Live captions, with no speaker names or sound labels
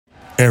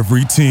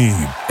Every team,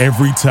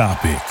 every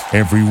topic,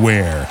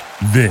 everywhere.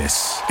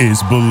 This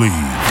is Believe.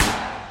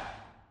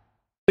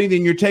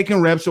 Then you're taking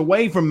reps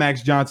away from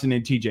Max Johnson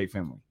and TJ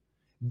Finley.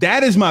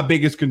 That is my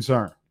biggest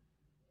concern.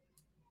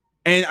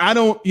 And I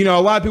don't, a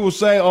lot of people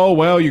say, oh,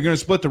 well, you're going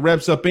to split the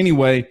reps up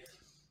anyway.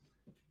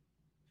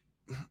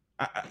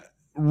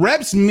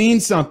 Reps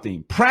mean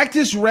something.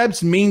 Practice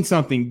reps mean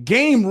something.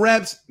 Game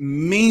reps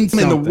mean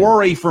something. And the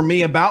worry for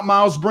me about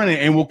Myles Brennan,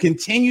 and will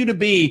continue to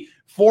be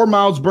for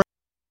Myles Brennan.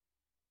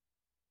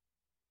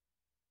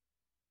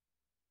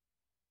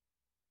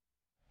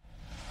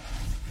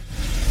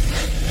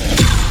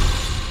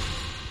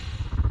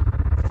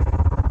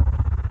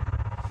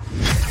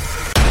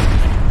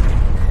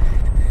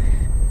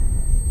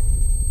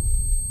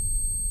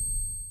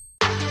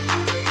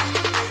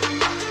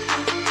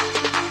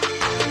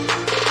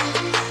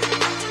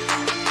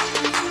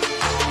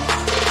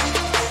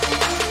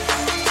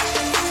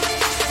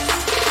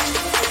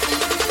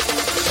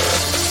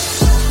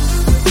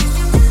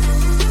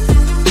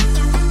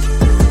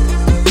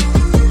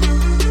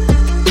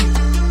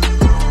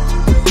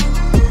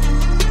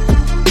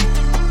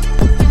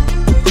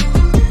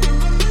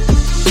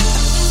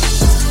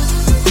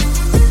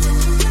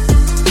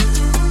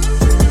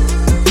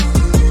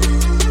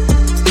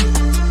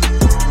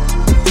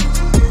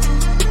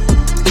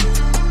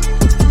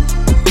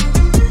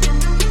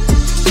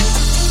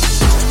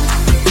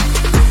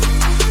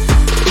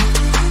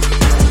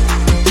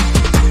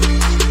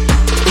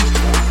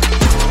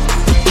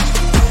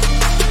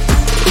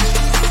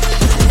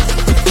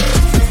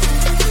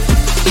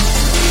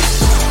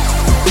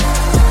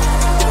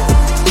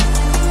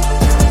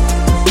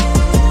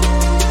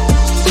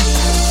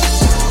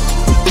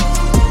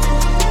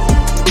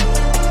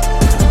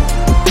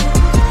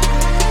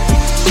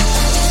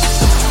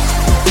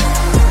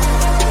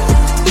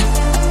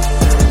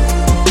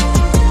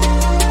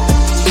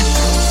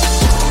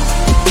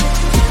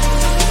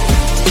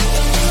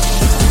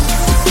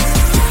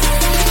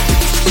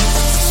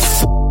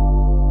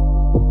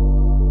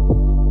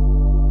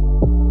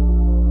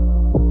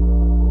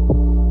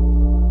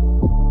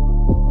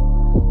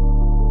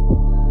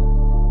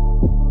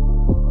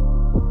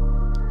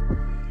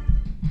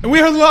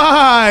 We're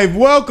live.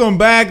 Welcome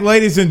back,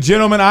 ladies and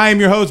gentlemen. I am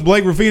your host,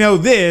 Blake Ruffino.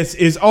 This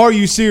is Are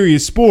You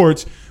Serious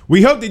Sports.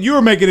 We hope that you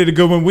are making it a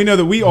good one. We know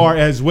that we are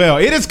as well.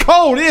 It is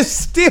cold. It is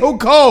still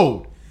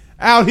cold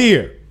out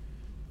here.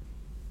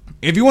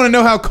 If you want to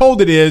know how cold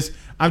it is,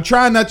 I'm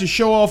trying not to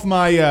show off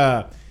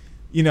my,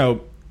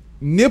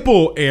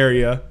 nipple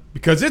area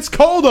because it's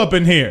cold up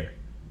in here.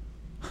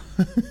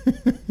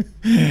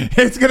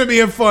 It's going to be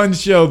a fun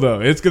show,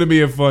 though. It's going to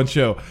be a fun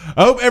show.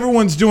 I hope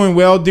everyone's doing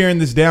well during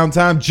this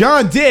downtime.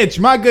 John Ditch,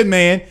 my good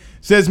man,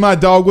 says, my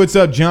dog, what's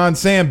up, John?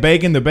 Sam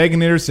Bacon, the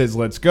Baconator, says,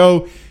 let's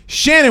go.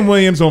 Shannon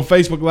Williams on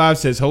Facebook Live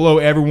says, hello,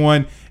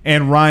 everyone.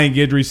 And Ryan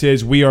Guidry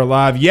says, we are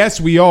live. Yes,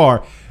 we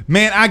are.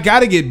 Man, I got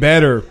to get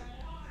better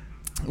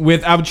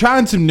I'm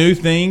trying some new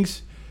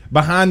things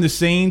behind the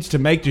scenes to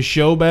make the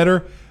show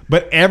better.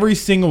 But every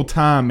single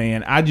time,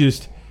 man,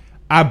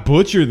 I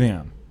butcher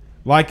them.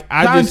 Like,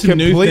 I just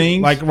completely,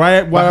 like,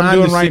 right what I'm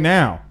doing right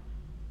now.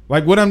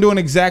 Like, what I'm doing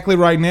exactly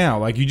right now.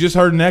 Like, you just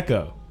heard an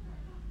echo.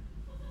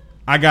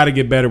 I got to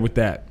get better with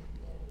that.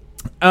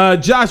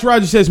 Josh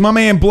Rogers says, my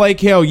man Blake,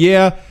 hell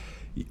yeah.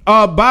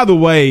 By the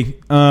way,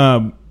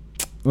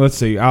 let's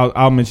see.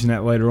 I'll mention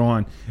that later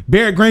on.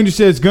 Barrett Granger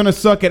says, gonna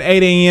suck at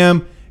 8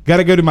 a.m. Got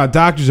to go to my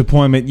doctor's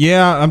appointment.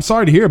 Yeah, I'm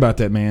sorry to hear about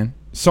that, man.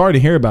 Sorry to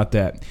hear about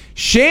that.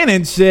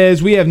 Shannon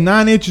says, we have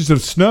 9 inches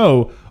of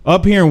snow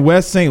up here in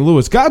West St.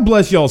 Louis. God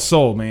bless y'all's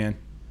soul, man.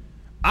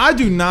 I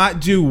do not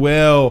do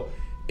well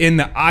in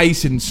the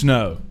ice and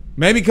snow.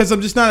 Maybe because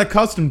I'm just not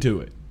accustomed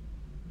to it.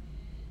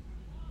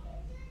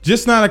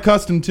 Just not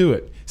accustomed to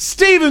it.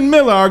 Stephen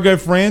Miller, our good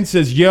friend,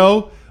 says,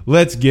 yo,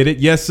 let's get it.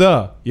 Yes,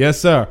 sir.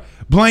 Yes, sir.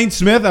 Blaine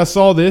Smith, I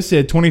saw this,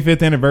 said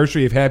 25th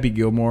anniversary of Happy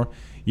Gilmore.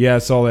 Yeah, I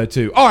saw that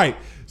too. All right,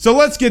 so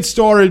let's get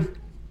started.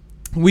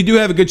 We do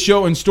have a good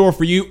show in store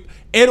for you.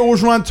 Ed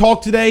Orgeron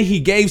talked today. He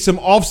gave some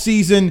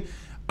offseason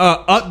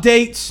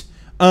updates.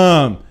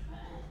 I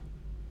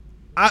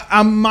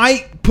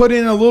might put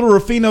in a little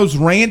Ruffino's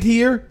rant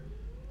here,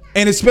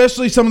 and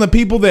especially some of the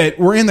people that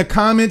were in the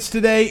comments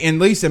today, and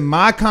at least in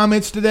my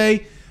comments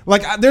today.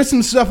 Like, there's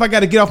some stuff I got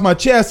to get off my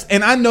chest,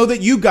 and I know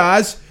that you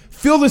guys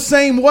feel the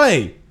same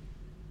way.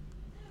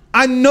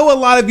 I know a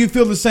lot of you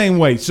feel the same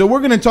way. So we're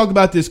going to talk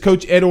about this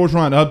Coach Ed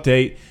Orgeron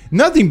update.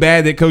 Nothing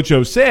bad that Coach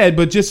O said,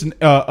 but just an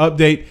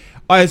update.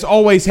 As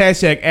always,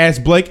 hashtag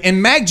Ask Blake.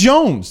 And Mac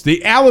Jones,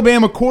 the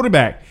Alabama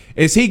quarterback,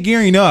 is he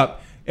gearing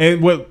up?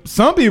 And what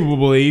some people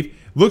believe,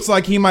 looks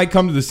like he might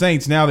come to the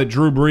Saints now that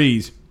Drew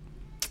Brees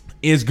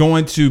is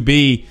going to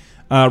be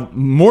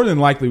more than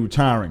likely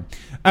retiring.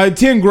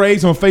 Tim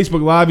Graves on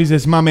Facebook Live, he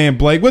says, my man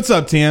Blake. What's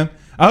up, Tim?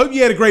 I hope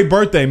you had a great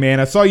birthday,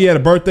 man. I saw you had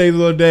a birthday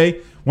the other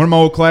day. One of my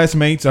old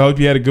classmates. I hope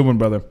you had a good one,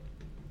 brother.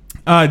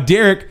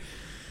 Derek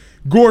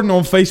Gordon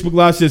on Facebook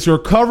Live says,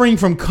 recovering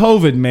from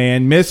COVID,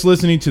 man. Miss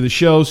listening to the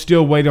show.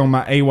 Still waiting on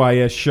my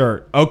AYS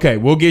shirt. Okay,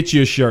 we'll get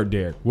you a shirt,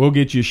 Derek. We'll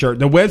get you a shirt.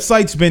 The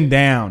website's been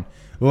down.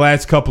 the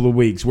last couple of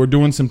weeks. We're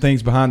doing some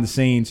things behind the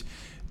scenes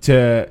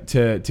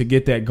to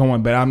get that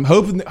going. But I'm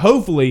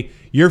hopefully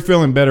you're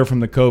feeling better from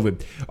the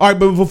COVID. All right,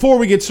 but before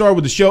we get started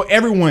with the show,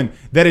 everyone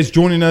that is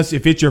joining us,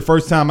 if it's your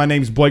first time, my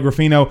name is Blake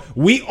Ruffino.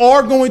 We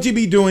are going to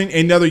be doing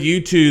another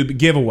YouTube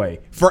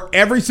giveaway for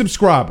every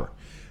subscriber.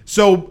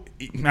 So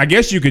I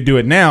guess you could do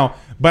it now,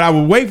 but I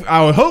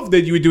would hope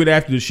that you would do it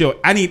after the show.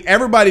 I need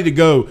everybody to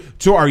go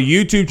to our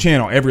YouTube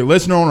channel, every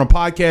listener on our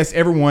podcast,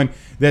 everyone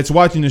that's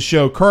watching the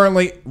show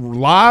currently,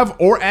 live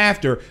or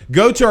after,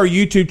 go to our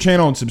YouTube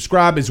channel and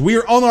subscribe, as we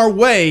are on our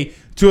way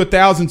to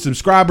 1,000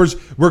 subscribers.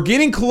 We're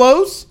getting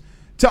close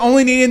to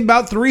only needing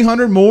about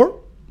 300 more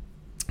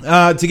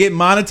to get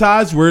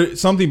monetized. We're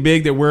something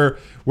big that we're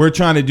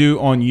trying to do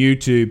on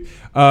YouTube.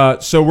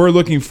 So we're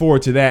looking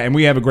forward to that, and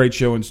we have a great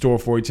show in store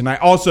for you tonight.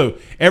 Also,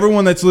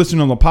 everyone that's listening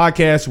on the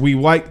podcast, we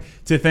like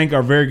to thank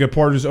our very good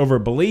partners over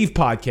at Believe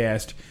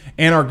Podcast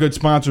and our good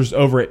sponsors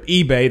over at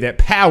eBay that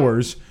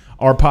powers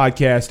our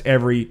podcast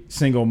every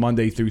single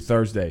Monday through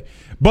Thursday.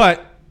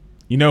 But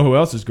you know who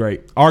else is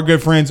great? Our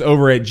good friends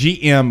over at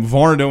GM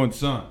Varnado &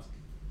 Sons.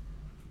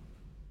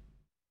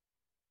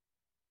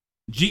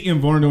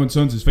 GM Varnado &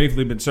 Sons has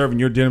faithfully been serving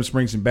your Denham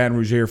Springs and Baton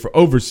Rouge area for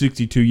over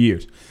 62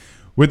 years.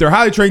 With their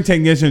highly trained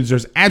technicians,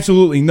 there's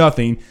absolutely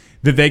nothing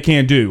that they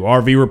can't do.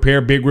 RV repair,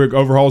 big rig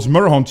overhauls,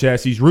 motorhome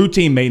chassis,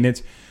 routine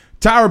maintenance,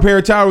 tire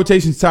repair, tire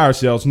rotations, tire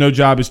sales. No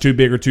job is too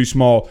big or too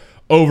small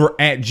over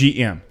at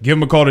GM. Give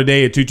them a call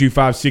today at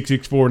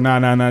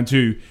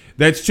 225-664-9992.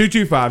 That's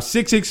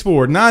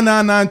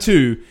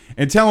 225-664-9992.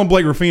 And tell them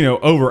Blake Ruffino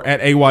over at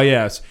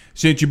AYS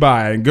sent you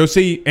by. And go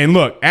see. And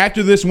look,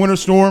 after this winter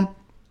storm,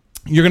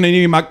 you're going to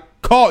need my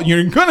call.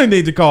 You're going to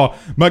need to call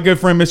my good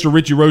friend, Mr.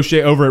 Richie Roche,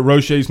 over at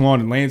Roche's Lawn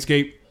and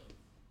Landscape.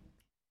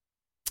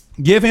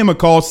 Give him a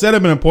call. Set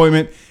up an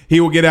appointment. He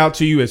will get out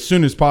to you as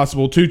soon as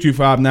possible.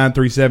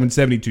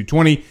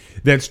 225-937-7220.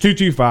 That's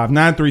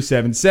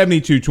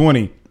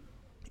 225-937-7220.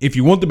 If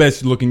you want the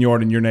best looking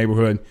yard in your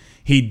neighborhood,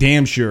 he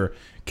damn sure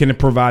can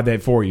provide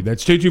that for you.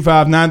 That's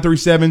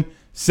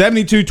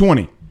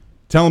 225-937-7220.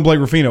 Tell him Blake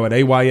Ruffino at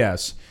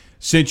AYS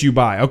sent you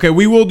by. Okay,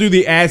 we will do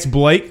the Ask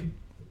Blake.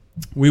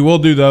 We will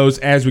do those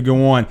as we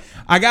go on.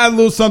 I got a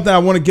little something I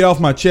want to get off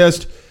my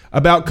chest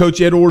about Coach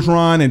Ed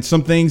Orgeron and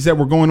some things that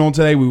were going on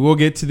today. We will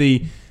get to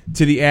the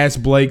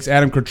Ask Blakes.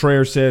 Adam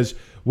Contreras says,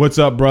 "What's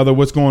up, brother?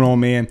 What's going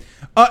on, man?"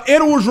 Ed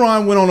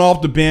Orgeron went on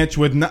off the bench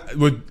with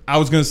I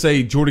was going to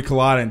say Jordy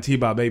Culotta and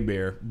T-Bob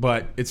Hebert,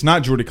 but it's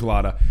not Jordy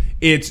Culotta.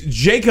 It's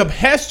Jacob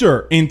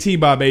Hester and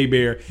T-Bob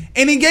Hebert,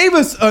 and he gave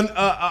us an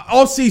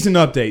all-season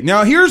update.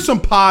 Now, here's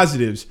some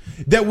positives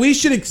that we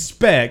should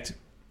expect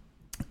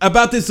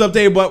about this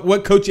update, about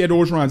what Coach Ed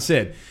Orgeron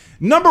said.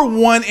 Number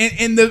one,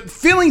 and the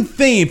feeling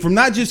theme from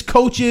not just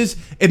coaches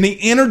and the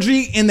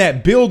energy in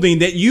that building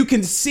that you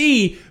can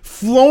see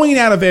flowing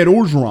out of Ed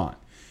Orgeron,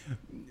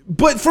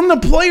 but from the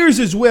players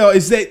as well,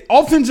 is that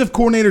offensive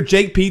coordinator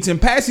Jake Peetz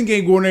and passing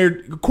game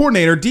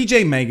coordinator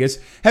DJ Mangus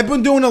have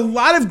been doing a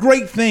lot of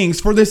great things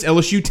for this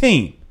LSU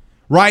team,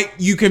 right?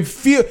 You can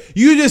feel,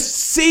 you just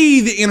see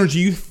the energy,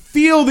 you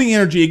feel the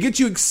energy. It gets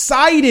you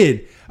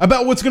excited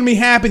about what's going to be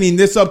happening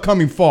this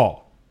upcoming fall.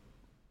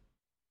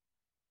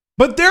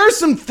 But there are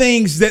some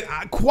things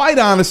that, quite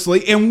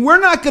honestly, and we're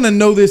not going to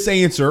know this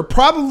answer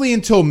probably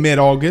until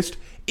mid-August,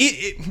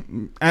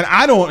 and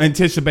I don't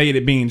anticipate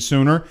it being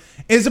sooner,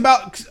 is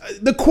about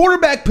the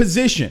quarterback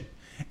position.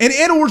 And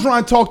Ed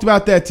Orgeron talked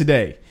about that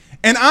today.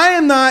 And I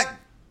am not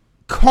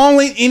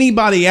calling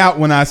anybody out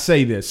when I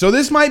say this. So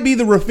this might be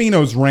the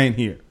Ruffino's rant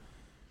here.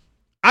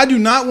 I do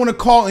not want to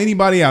call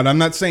anybody out. I'm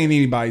not saying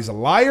anybody's a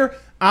liar.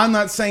 I'm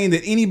not saying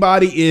that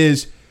anybody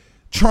is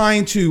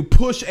trying to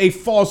push a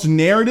false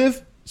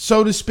narrative,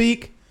 so to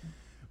speak.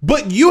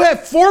 But you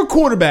have four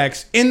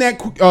quarterbacks in that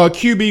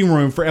QB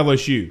room for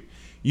LSU.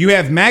 You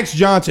have Max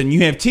Johnson,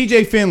 you have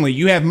TJ Finley,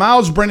 you have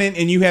Miles Brennan,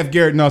 and you have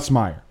Garrett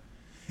Nussmeier.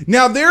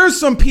 Now, there are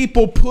some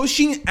people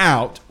pushing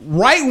out,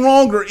 right,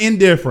 wrong, or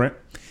indifferent,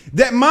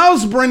 that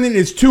Miles Brennan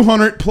is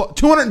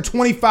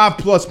 225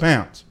 plus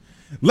pounds.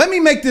 Let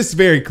me make this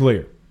very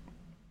clear.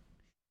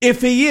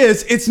 If he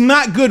is, it's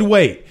not good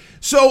weight.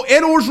 So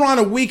Ed Orgeron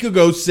a week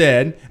ago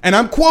said, and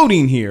I'm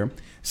quoting here,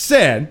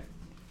 said,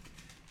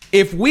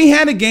 if we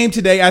had a game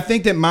today, I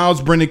think that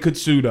Miles Brennan could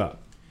suit up.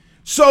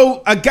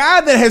 So a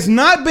guy that has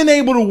not been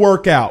able to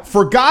work out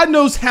for God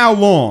knows how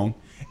long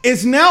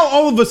is now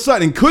all of a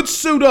sudden, could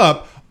suit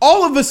up,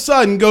 all of a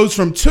sudden goes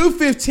from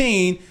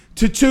 215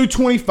 to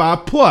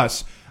 225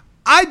 plus.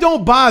 I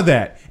don't buy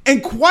that.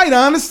 And quite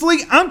honestly,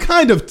 I'm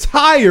kind of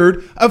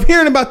tired of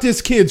hearing about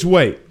this kid's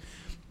weight.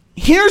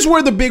 Here's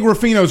where the big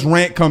Ruffino's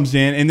rant comes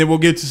in, and then we'll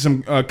get to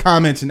some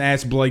comments and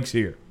Ask Blake's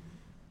here.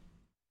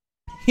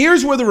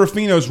 Here's where the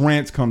Ruffino's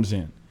rant comes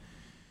in.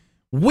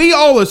 We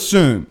all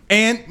assume,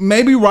 and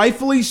maybe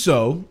rightfully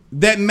so,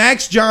 that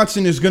Max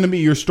Johnson is going to be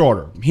your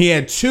starter. He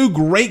had two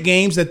great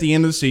games at the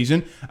end of the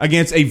season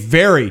against a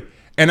very,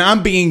 and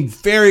I'm being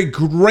very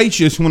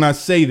gracious when I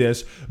say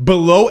this,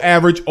 below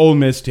average Ole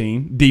Miss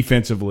team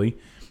defensively,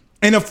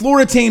 and a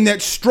Florida team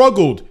that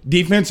struggled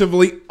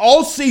defensively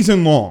all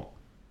season long.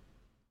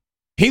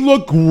 He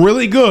looked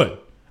really good.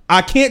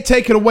 I can't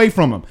take it away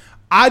from him.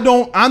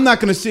 I'm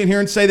not going to sit here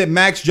and say that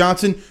Max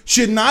Johnson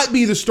should not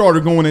be the starter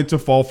going into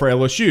fall for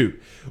LSU.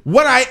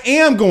 What I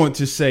am going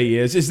to say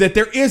is that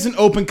there is an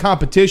open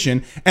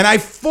competition, and I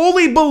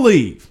fully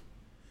believe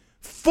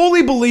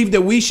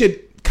that we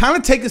should kind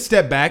of take a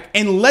step back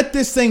and let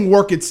this thing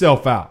work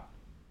itself out.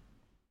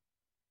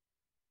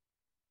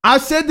 I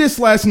said this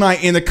last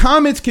night, and the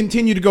comments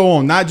continue to go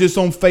on, not just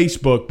on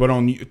Facebook, but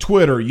on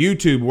Twitter,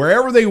 YouTube,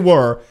 wherever they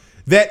were,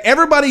 that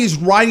everybody is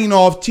writing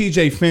off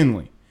TJ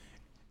Finley.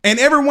 And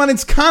everyone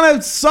is kind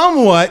of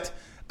somewhat,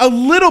 a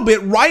little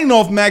bit writing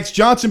off Max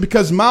Johnson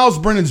because Myles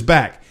Brennan's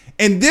back.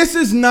 And this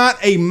is not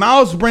a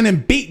Myles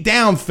Brennan beat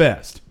down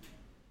fest.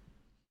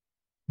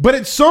 But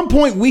at some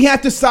point, we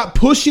have to stop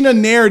pushing a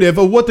narrative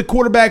of what the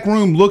quarterback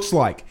room looks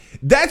like.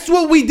 That's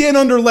what we did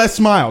under Les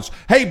Miles.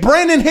 Hey,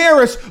 Brandon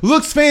Harris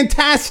looks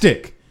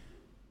fantastic.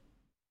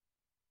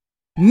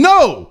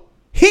 No,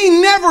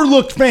 he never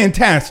looked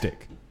fantastic.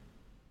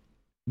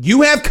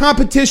 You have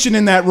competition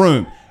in that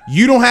room.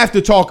 You don't have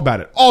to talk about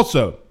it.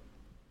 Also,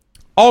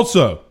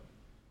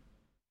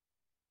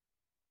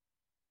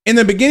 in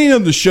the beginning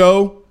of the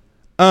show,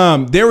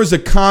 there was a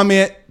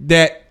comment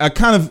that a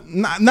kind of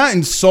not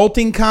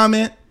insulting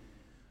comment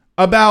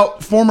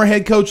about former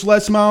head coach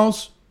Les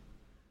Miles.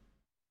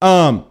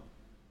 Why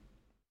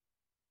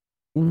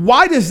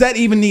does that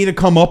even need to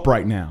come up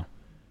right now?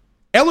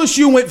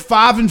 LSU went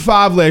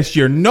 5-5 last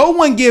year. No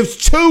one gives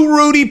two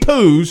Rudy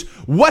Poos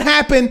what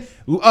happened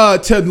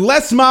to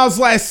Les Miles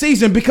last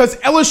season because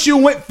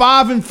LSU went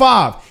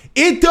 5-5.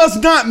 It does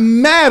not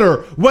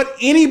matter what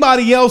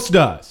anybody else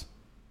does.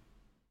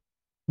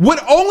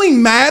 What only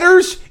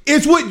matters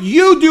is what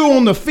you do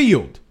on the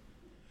field.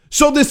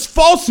 So this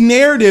false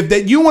narrative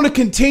that you want to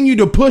continue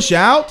to push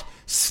out,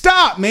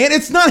 stop, man.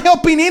 It's not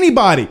helping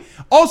anybody.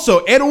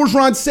 Also, Ed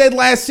Orgeron said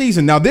last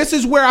season, now this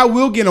is where I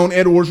will get on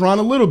Ed Orgeron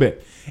a little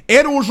bit.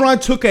 Ed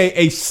Orgeron took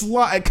a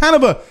kind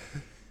of a,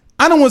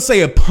 I don't want to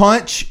say a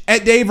punch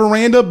at Dave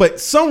Aranda, but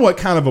somewhat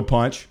kind of a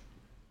punch,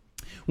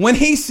 when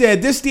he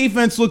said this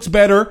defense looks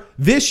better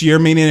this year,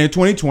 meaning in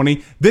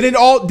 2020, than it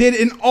all did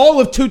in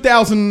all of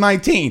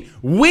 2019.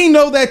 We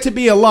know that to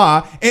be a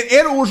lie, and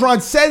Ed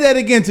Orgeron said that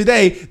again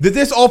today, that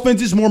this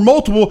offense is more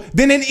multiple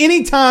than in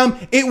any time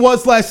it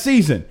was last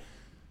season.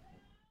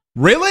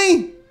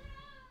 Really?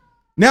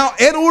 Now,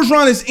 Ed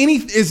Orgeron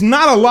is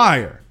not a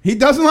liar. He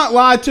does not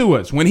lie to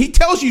us. When he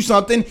tells you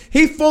something,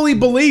 he fully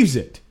believes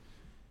it.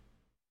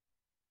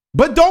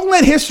 But don't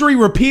let history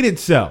repeat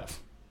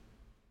itself.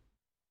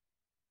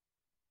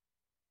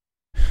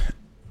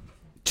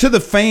 To the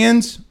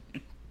fans,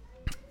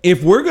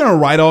 if we're going to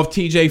write off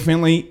TJ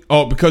Finley,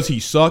 because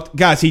he sucked,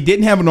 guys, he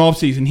didn't have an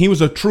offseason. He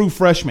was a true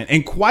freshman.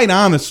 And quite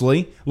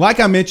honestly, like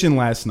I mentioned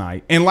last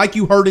night, and like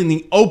you heard in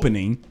the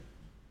opening,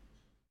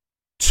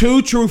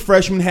 two true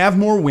freshmen have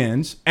more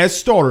wins as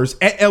starters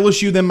at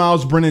LSU than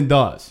Myles Brennan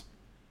does.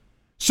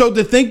 So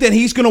to think that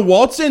he's going to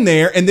waltz in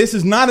there and this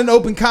is not an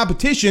open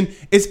competition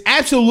is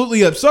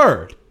absolutely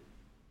absurd.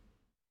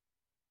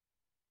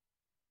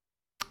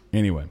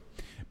 Anyway,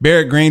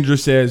 Barrett Granger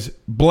says,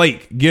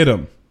 Blake, get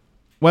him.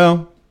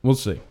 Well, we'll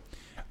see.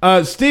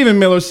 Stephen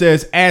Miller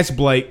says, ask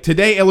Blake,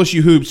 today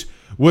LSU Hoops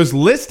was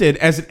listed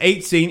as an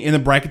 8th seed in the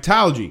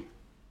bracketology.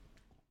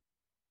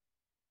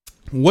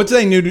 What do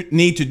they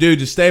need to do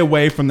to stay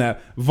away from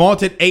that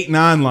vaunted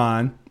 8-9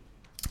 line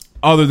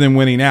other than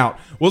winning out?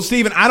 Well,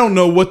 Steven, I don't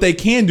know what they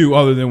can do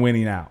other than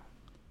winning out.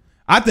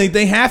 I think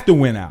they have to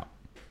win out.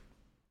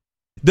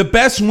 The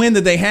best win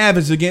that they have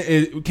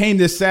came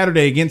this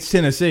Saturday against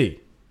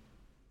Tennessee.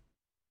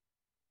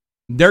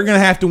 They're going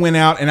to have to win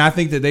out, and I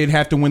think that they'd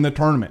have to win the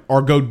tournament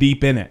or go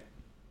deep in it.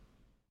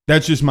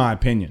 That's just my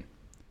opinion.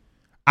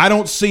 I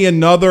don't see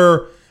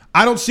another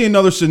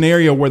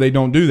scenario where they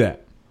don't do that.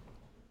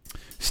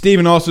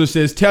 Steven also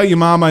says, tell your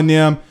mama and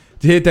them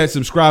to hit that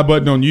subscribe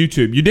button on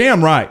YouTube. You're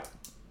damn right.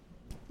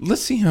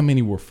 Let's see how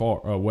many we're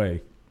far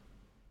away.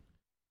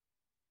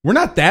 We're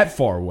not that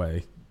far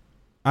away.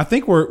 I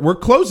think we're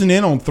closing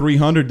in on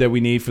 300 that we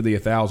need for the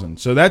 1,000.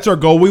 So that's our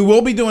goal. We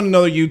will be doing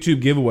another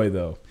YouTube giveaway,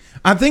 though.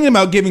 I'm thinking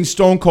about giving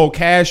Stone Cold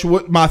Cash.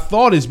 What my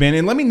thought has been,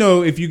 and let me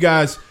know if you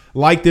guys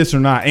like this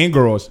or not, and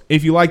girls,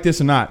 if you like this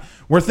or not.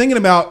 We're thinking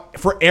about,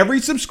 for every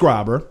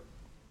subscriber,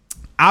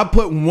 I'll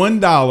put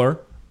 $1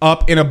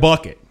 up in a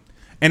bucket.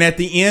 And at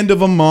the end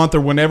of a month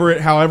or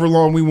however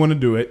long we want to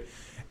do it,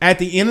 at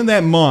the end of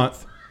that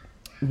month,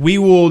 we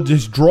will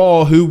just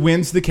draw who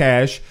wins the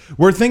cash.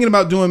 We're thinking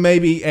about doing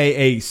maybe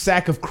a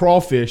sack of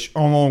crawfish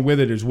along with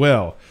it as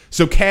well.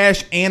 So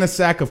cash and a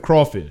sack of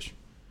crawfish.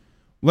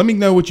 Let me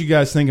know what you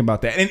guys think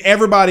about that. And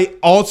everybody,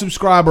 all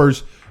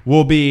subscribers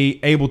will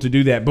be able to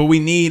do that. But we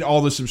need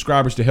all the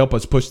subscribers to help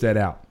us push that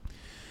out.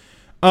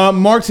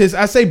 Mark says,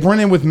 I say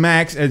Brennan with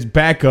Max as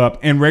backup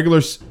and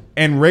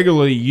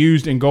regularly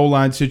used in goal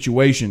line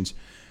situations.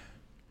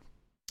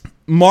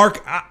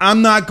 Mark,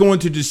 I'm not going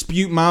to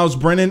dispute Myles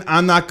Brennan.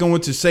 I'm not going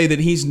to say that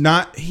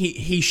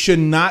he should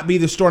not be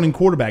the starting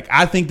quarterback.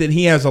 I think that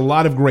he has a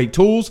lot of great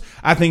tools.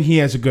 I think he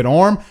has a good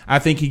arm. I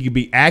think he can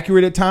be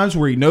accurate at times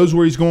where he knows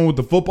where he's going with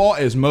the football,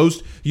 as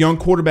most young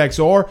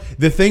quarterbacks are.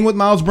 The thing with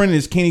Myles Brennan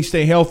is, can he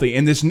stay healthy?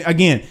 And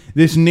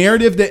this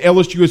narrative that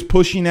LSU is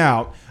pushing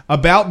out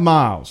about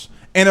Myles,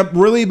 and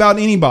really about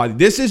anybody,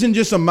 this isn't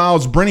just a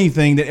Myles Brennan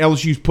thing that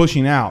LSU is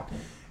pushing out.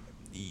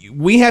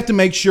 We have to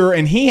make sure,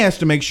 and he has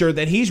to make sure,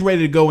 that he's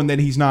ready to go and that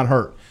he's not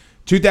hurt.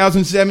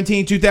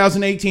 2017,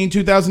 2018,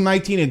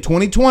 2019, and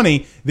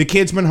 2020, the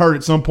kid's been hurt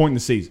at some point in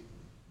the season.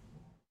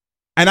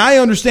 And I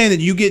understand that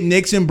you get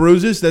nicks and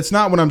bruises. That's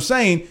not what I'm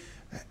saying.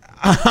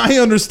 I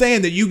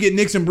understand that you get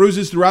nicks and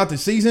bruises throughout the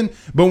season,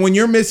 but when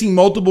you're missing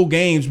multiple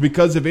games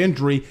because of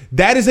injury,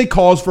 that is a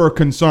cause for a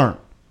concern.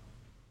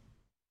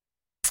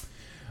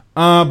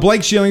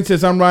 Blake Schilling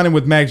says, I'm riding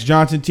with Max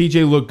Johnson.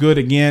 TJ looked good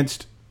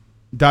against ...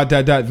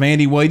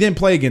 Vandy. Well, he didn't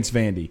play against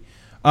Vandy.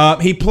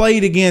 He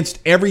played against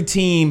every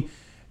team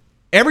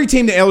that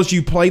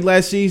LSU played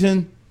last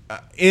season.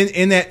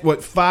 In that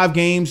 5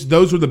 games,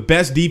 those were the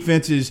best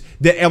defenses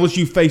that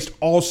LSU faced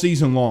all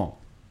season long.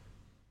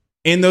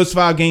 In those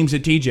 5 games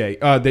that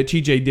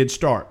TJ did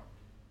start.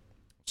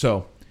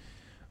 So,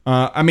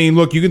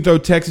 look, you can throw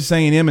Texas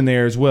A&M in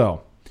there as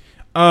well.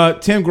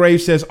 Tim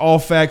Graves says, all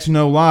facts,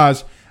 no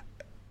lies.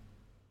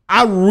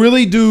 I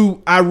really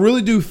do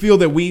feel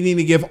that we need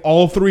to give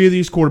all 3 of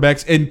these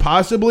quarterbacks, and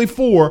possibly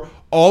 4,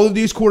 all of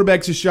these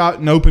quarterbacks a shot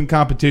in open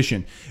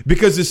competition.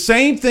 Because the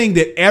same thing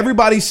that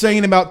everybody's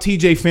saying about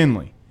TJ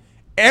Finley,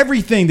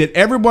 everything that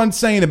everyone's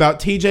saying about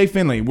TJ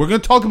Finley, we're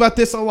going to talk about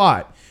this a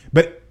lot,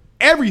 but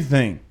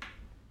everything,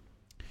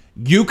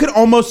 you could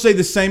almost say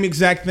the same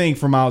exact thing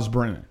for Myles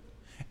Brennan.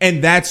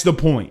 And that's the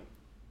point.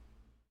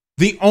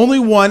 The only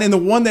one, and the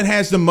one that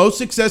has the most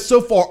success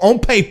so far on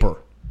paper,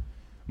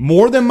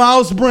 more than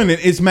Myles Brennan,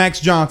 is Max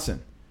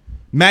Johnson.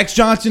 Max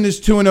Johnson is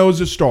 2-0 as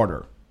a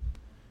starter.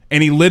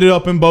 And he lit it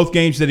up in both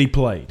games that he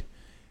played.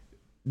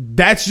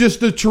 That's just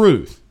the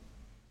truth.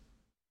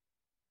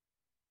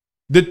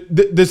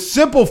 The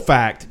simple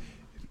fact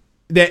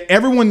that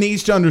everyone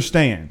needs to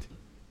understand,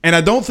 and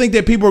I don't think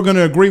that people are going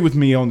to agree with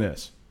me on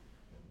this,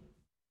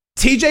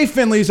 TJ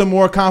Finley is a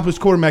more accomplished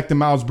quarterback than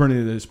Myles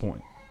Brennan at this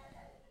point.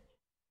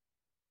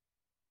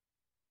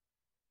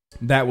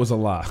 That was a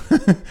lie.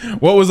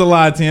 What was a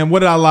lie, Tim? What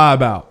did I lie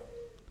about?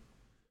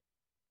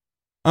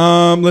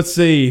 Let's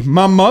see.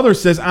 My mother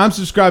says, I'm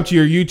subscribed to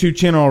your YouTube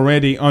channel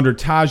already under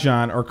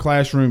Tajon or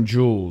Classroom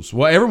Jules.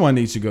 Well, everyone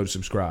needs to go to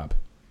subscribe.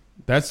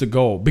 That's the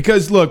goal.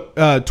 Because, look,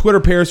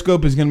 Twitter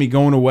Periscope is going to be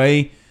going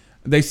away.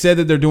 They said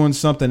that they're doing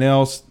something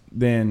else.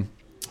 Then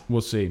we'll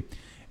see.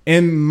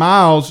 And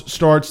Myles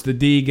starts, the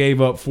D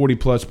gave up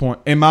 40-plus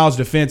points. In Myles'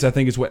 defense, I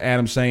think is what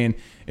Adam's saying,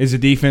 is the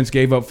defense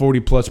gave up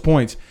 40-plus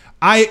points.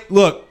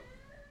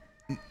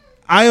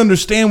 I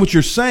understand what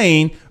you're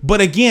saying,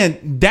 but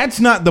again, that's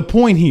not the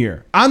point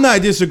here. I'm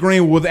not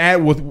disagreeing with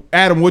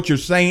Adam what you're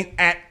saying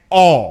at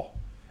all.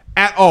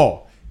 At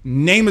all.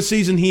 Name a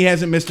season he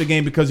hasn't missed a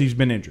game because he's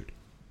been injured.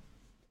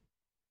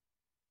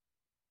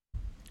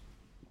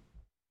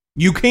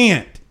 You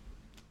can't.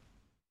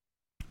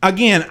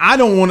 Again, I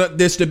don't want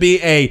this to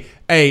be a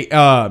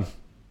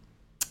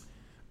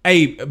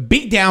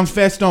beatdown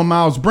fest on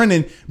Myles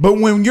Brennan, but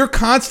when you're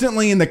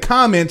constantly in the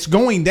comments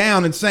going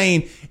down and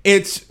saying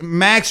it's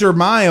Max or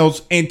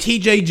Myles and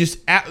TJ just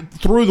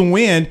through the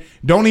wind,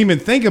 don't even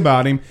think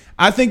about him,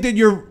 I think that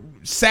you're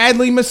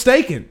sadly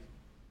mistaken.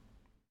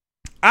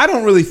 I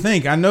don't really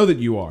think. I know that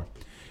you are.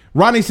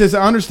 Rodney says,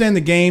 I understand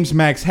the games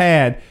Max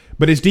had,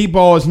 but his deep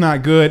ball is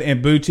not good,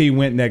 and Booty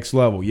went next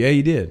level. Yeah,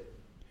 he did.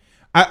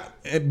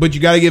 But you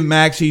got to give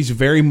Max, he's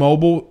very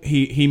mobile.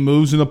 He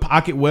moves in the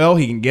pocket well.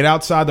 He can get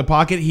outside the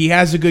pocket. He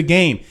has a good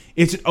game.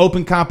 It's an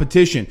open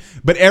competition.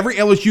 But every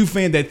LSU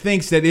fan that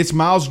thinks that it's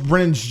Myles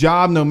Brennan's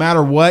job no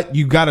matter what,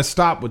 you got to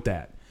stop with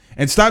that.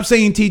 And stop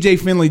saying TJ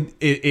Finley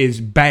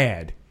is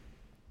bad.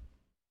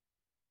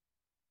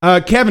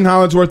 Kevin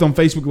Hollingsworth on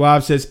Facebook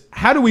Live says,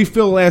 how do we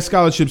fill the last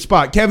scholarship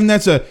spot? Kevin,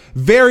 that's a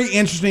very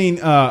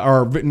interesting,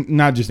 or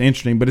not just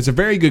interesting, but it's a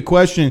very good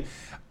question.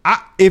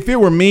 If it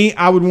were me,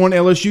 I would want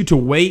LSU to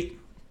wait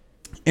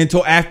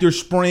until after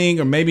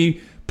spring or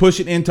maybe push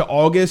it into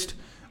August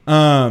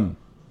to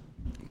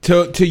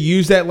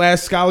use that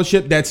last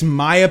scholarship. That's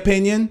my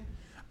opinion.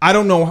 I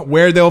don't know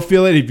where they'll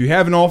fill it. If you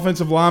have an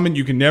offensive lineman,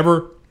 you can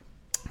never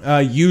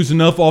use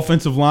enough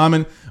offensive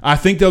linemen. I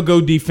think they'll go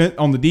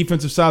on the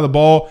defensive side of the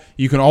ball.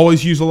 You can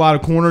always use a lot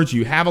of corners.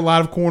 You have a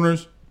lot of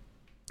corners,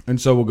 and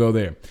so we'll go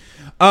there.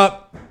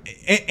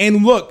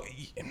 And look,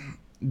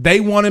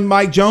 they wanted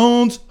Mike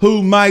Jones.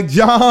 Who? Mike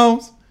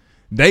Jones.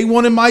 They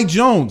wanted Mike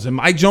Jones, and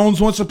Mike Jones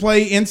wants to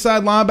play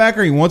inside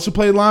linebacker. He wants to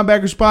play the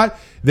linebacker spot.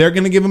 They're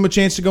going to give him a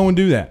chance to go and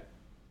do that.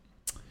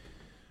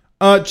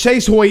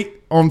 Chase Hoyt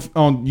on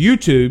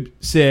YouTube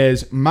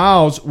says,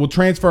 Myles will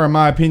transfer, in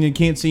my opinion.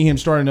 Can't see him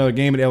start another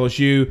game at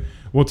LSU.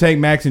 We'll take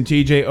Max and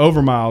TJ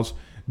over Myles.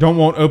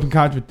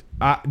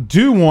 I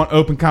do want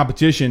open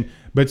competition,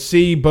 but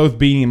see both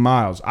beating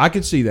Myles. I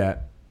could see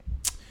that.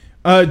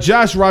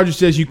 Josh Rogers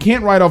says you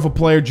can't write off a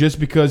player just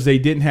because they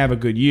didn't have a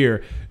good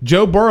year.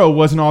 Joe Burrow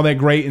wasn't all that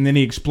great, and then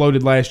he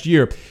exploded last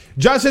year.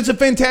 Josh, that's a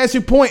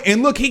fantastic point.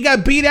 And look, he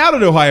got beat out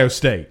at Ohio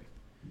State.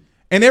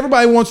 And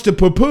everybody wants to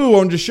poo-poo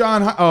on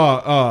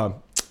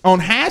on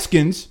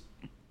Haskins,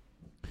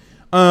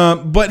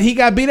 but he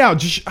got beat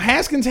out.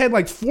 Haskins had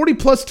like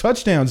 40-plus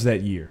touchdowns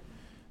that year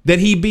that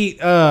he beat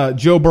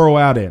Joe Burrow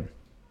out in.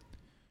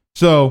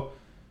 So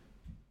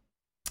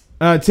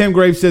Tim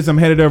Graves says, I'm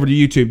headed over to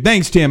YouTube.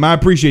 Thanks, Tim. I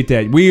appreciate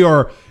that. We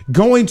are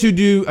going to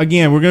do,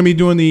 again, we're going to be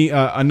doing the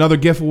another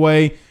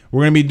giveaway.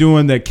 We're going to be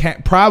doing the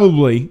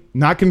probably,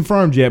 not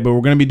confirmed yet, but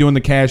we're going to be doing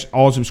the cash,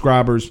 all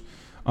subscribers,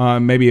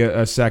 maybe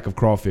a sack of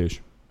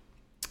crawfish.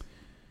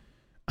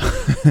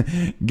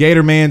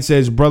 Gator Man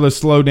says, brother,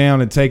 slow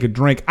down and take a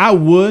drink. I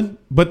would,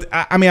 but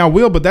I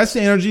will, but that's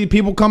the energy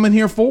people come in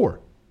here for.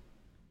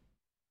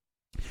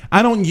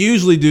 I don't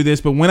usually do this,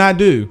 but when I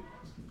do.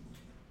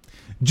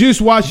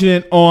 Juice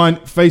Washington on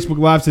Facebook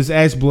Live says,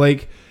 ask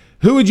Blake,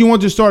 who would you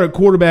want to start at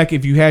quarterback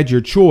if you had your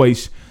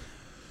choice?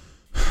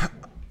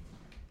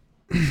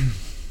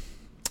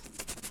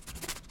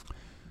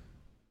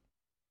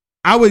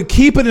 I would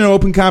keep it an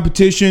open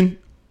competition.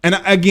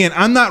 And again,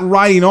 I'm not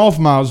writing off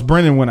Myles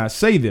Brennan when I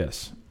say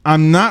this.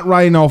 I'm not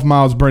writing off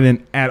Myles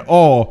Brennan at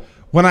all.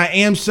 What I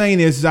am saying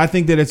is I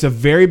think that it's a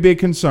very big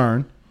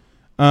concern.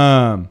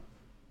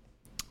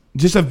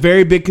 Just a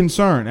very big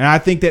concern. And I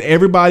think that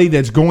everybody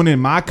that's going in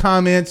my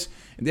comments,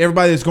 and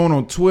everybody that's going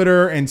on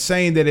Twitter and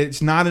saying that it's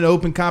not an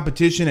open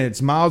competition and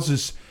it's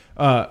Myles'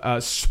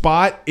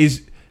 spot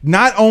is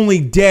not only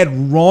dead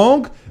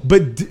wrong,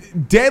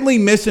 but deadly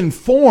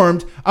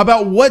misinformed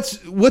about what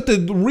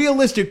the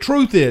realistic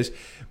truth is.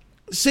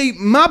 See,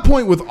 my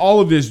point with all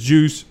of this,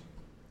 Juice,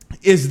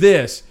 is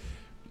this.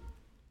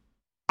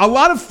 A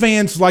lot of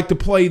fans like to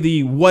play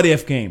the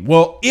what-if game.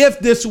 Well, if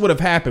this would have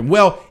happened.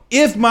 Well,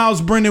 if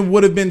Myles Brennan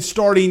would have been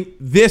starting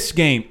this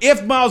game.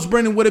 If Myles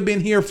Brennan would have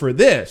been here for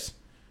this,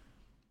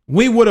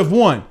 we would have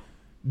won.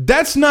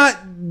 That's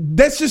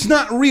just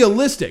not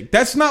realistic.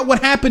 That's not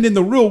what happened in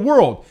the real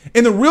world.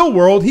 In the real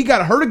world, he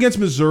got hurt against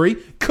Missouri,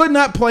 could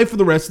not play for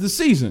the rest of the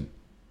season.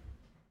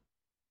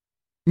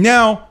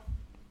 Now,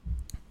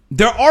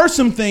 there are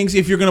some things,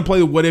 if you're going to play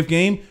the what-if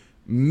game,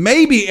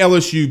 maybe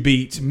LSU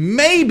beats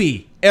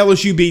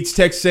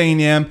Texas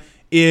A&M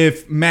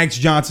if Max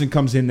Johnson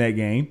comes in that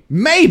game.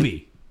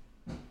 Maybe.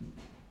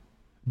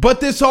 But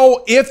this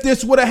whole, if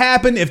this would have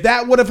happened, if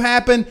that would have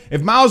happened,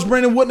 if Myles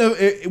Brennan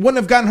wouldn't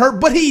have gotten hurt,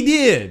 but he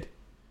did.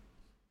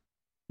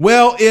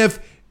 Well, if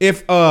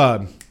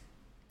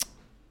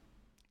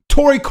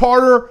Torrey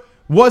Carter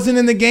wasn't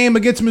in the game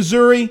against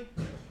Missouri,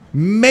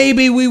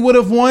 maybe we would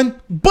have won,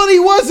 but he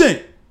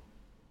wasn't.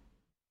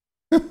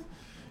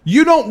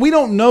 We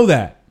don't know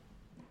that.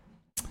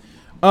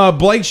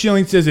 Blake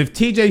Schilling says, if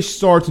TJ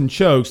starts and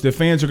chokes, the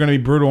fans are going to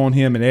be brutal on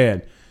him and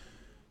Ed.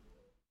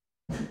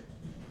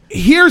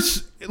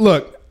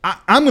 Look,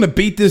 I'm going to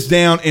beat this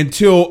down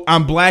until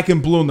I'm black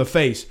and blue in the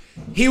face.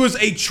 He was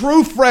a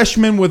true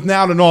freshman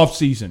without an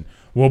offseason.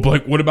 Well,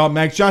 Blake, what about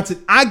Max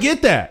Johnson? I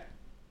get that.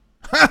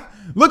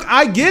 Look,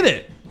 I get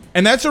it.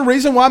 And that's the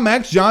reason why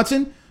Max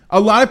Johnson,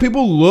 a lot of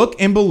people look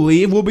and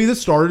believe will be the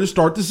starter to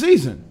start the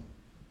season.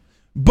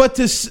 But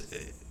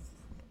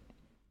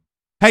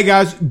hey,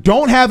 guys,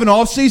 don't have an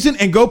offseason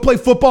and go play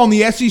football in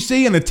the SEC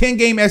and a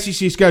 10-game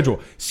SEC schedule.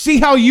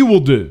 See how you will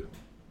do.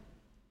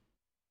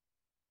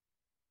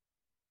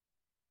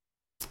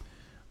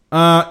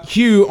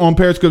 Hugh on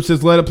Periscope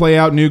says, let it play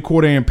out, new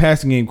coordinator and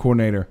passing game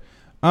coordinator.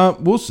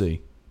 We'll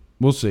see.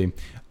 We'll see.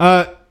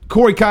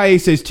 Corey Kaye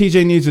says,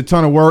 TJ needs a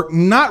ton of work.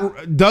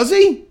 Does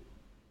he?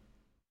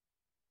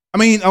 I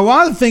mean, a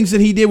lot of the things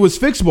that he did was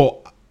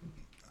fixable.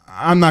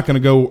 I'm not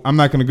going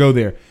to go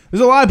there.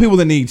 There's a lot of people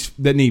that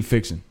need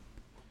fixing.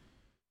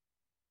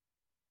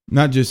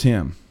 Not just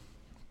him.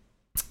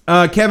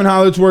 Kevin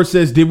Hollingsworth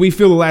says, did we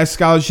fill the last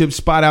scholarship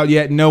spot out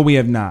yet? No, we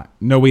have not.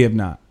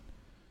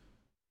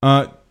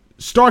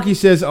 Starkey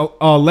says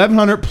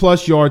 1,100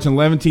 plus yards and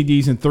 11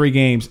 TDs in 3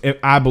 games. If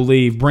I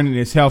believe Brennan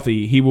is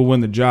healthy, he will win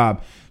the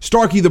job.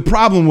 Starkey, the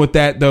problem with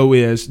that, though,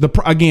 is, the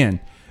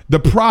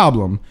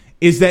problem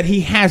is that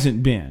he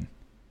hasn't been.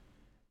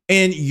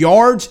 And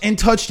yards and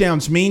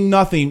touchdowns mean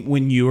nothing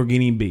when you are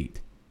getting beat.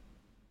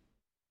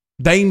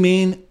 They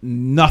mean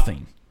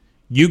nothing.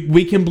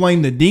 We can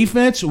blame the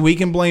defense. We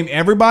can blame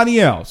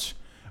everybody else.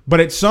 But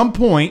at some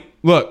point,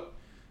 look,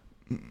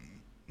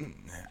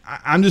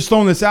 I'm just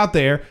throwing this out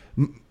there.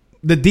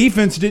 The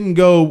defense didn't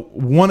go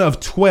 1 of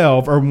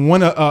 12 or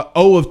 0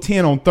 of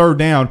 10 on third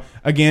down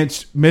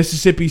against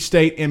Mississippi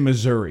State and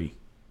Missouri.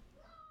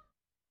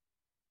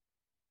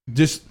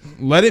 Just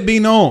let it be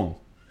known.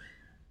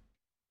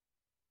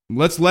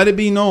 Let's let it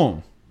be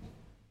known.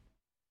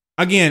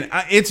 Again,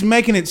 it's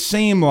making it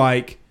seem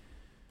like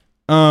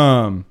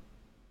we're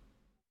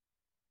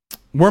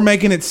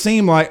making it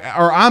seem like,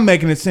 or I'm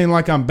making it seem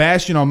like I'm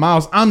bashing on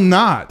Myles. I'm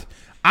not.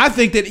 I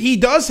think that he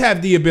does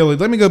have the ability.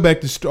 Let me go back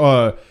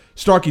to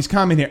Starkey's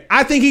comment here.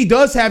 I think he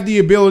does have the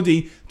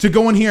ability to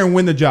go in here and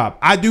win the job.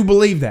 I do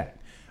believe that.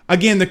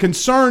 Again, the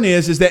concern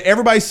is that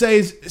everybody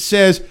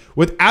says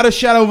without a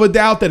shadow of a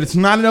doubt that it's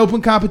not an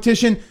open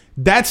competition.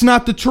 That's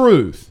not the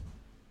truth.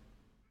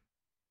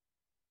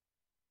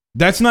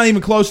 That's not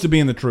even close to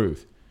being the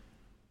truth.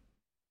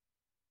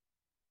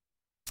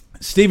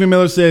 Stephen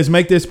Miller says,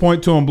 make this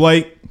point to him,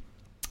 Blake,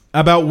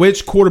 about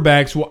which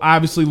quarterbacks will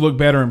obviously look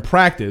better in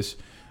practice,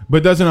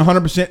 but doesn't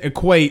 100%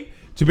 equate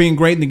to being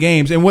great in the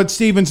games. And what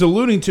Steven's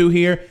alluding to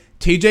here,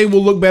 TJ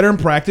will look better in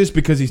practice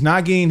because he's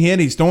not getting hit.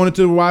 He's throwing it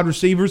to the wide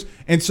receivers,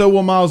 and so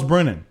will Miles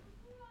Brennan.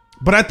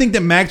 But I think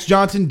that Max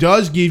Johnson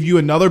does give you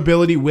another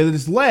ability with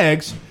his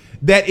legs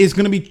that is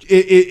going to be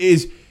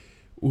is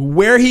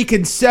where he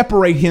can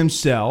separate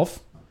himself,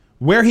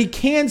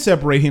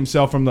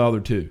 from the other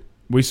two.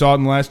 We saw it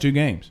in the last two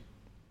games.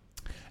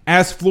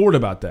 Ask Florida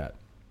about that.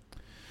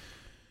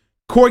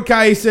 Corey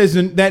Kaye says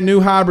that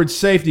new hybrid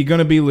safety going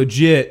to be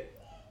legit.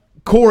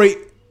 Corey,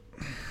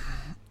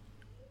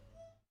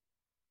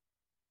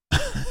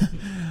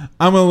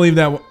 I'm going to leave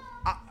that.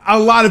 A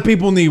lot of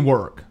people need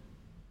work.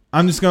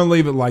 I'm just going to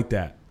leave it like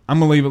that.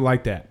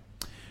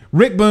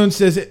 Rick Boone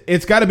says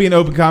it's got to be an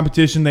open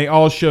competition. They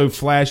all show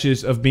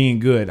flashes of being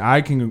good.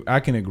 I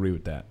can agree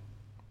with that.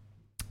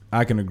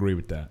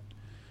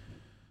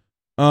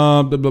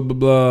 Blah, blah, blah,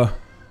 blah.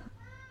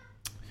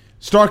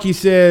 Starkey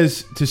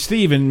says to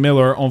Stephen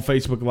Miller on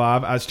Facebook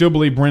Live, I still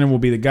believe Brennan will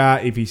be the guy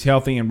if he's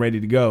healthy and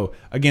ready to go.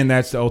 Again,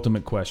 that's the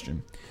ultimate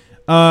question.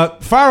 Fire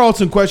out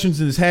some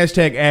questions in this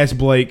hashtag Ask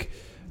Blake.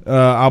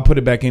 I'll put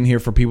it back in here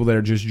for people that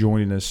are just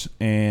joining us,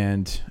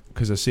 and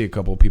because I see a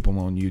couple of people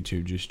on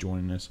YouTube just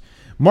joining us.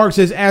 Mark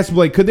says, ask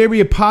Blake, could there be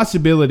a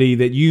possibility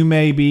that you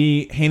may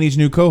be Haney's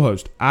new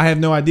co-host? I have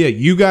no idea.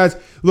 You guys,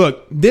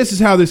 look, this is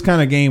how this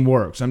kind of game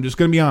works. I'm just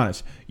going to be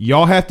honest.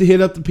 Y'all have to hit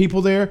up the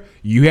people there.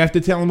 You have to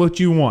tell them what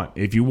you want.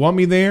 If you want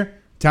me there,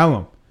 tell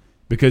them,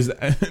 because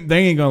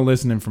they ain't going to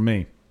listen for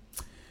me.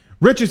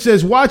 Richard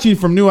says, watching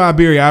from New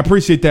Iberia. I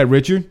appreciate that,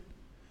 Richard.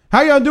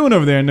 How y'all doing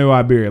over there in New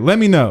Iberia? Let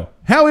me know.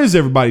 How is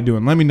everybody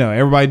doing? Let me know.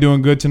 Everybody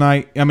doing good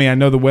tonight? I mean, I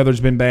know the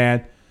weather's been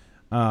bad,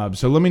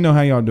 so let me know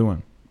how y'all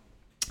doing.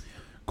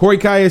 Corey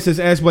Kaye says,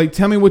 ask Blake,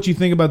 tell me what you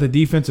think about the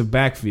defensive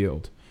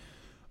backfield.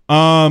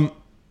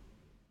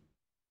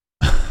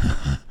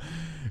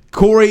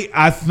 Corey,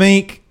 I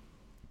think,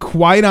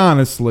 quite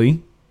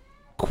honestly,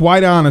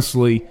 the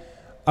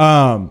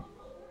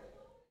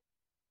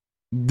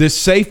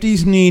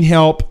safeties need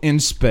help in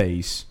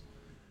space.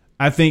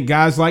 I think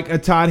guys like a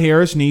Todd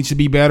Harris needs to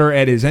be better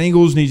at his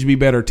angles, needs to be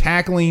better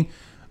tackling.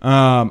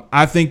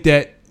 I think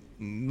that,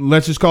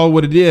 let's just call it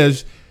what it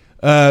is,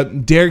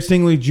 Derek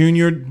Stingley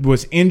Jr.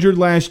 was injured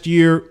last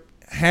year,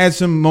 had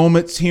some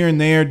moments here and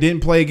there,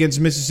 didn't play against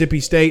Mississippi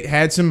State,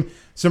 had some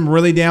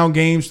really down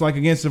games like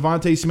against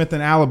Devontae Smith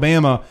in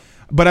Alabama.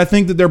 But I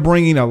think that they're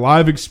bringing a lot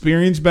of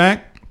experience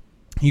back.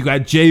 You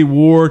got Jay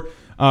Ward,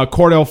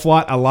 Cordell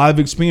Flott, a lot of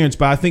experience,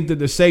 but I think that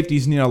the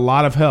safeties need a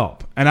lot of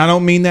help. And I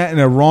don't mean that in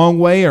a wrong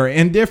way or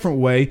indifferent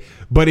way,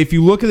 but if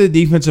you look at the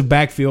defensive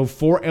backfield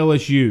for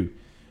LSU,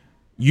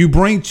 you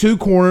bring two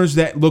corners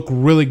that look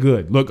really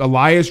good. Look,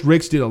 Elias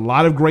Ricks did a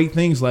lot of great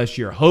things last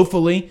year.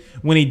 Hopefully,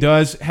 when he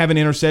does have an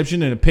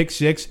interception and a pick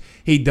six,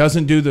 he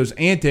doesn't do those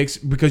antics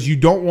because you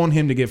don't want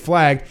him to get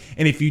flagged.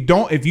 And if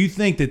you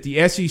think that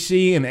the SEC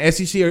and the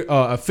SEC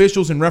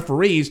officials and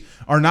referees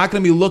are not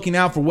going to be looking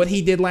out for what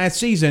he did last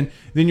season,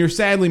 then you're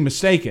sadly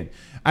mistaken.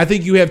 I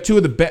think you have two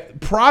of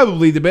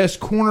probably the best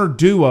corner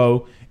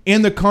duo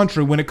in the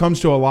country when it comes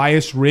to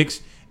Elias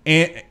Ricks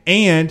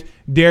and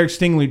Derek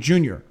Stingley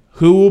Jr.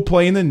 Who will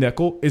play in the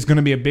nickel is going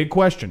to be a big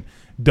question.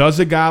 Does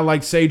a guy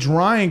like Sage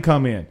Ryan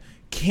come in?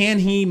 Can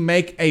he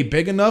make a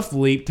big enough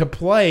leap to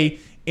play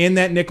in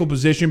that nickel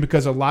position?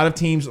 Because a lot of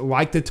teams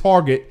like to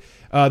target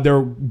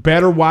their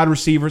better wide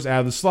receivers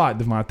out of the slot.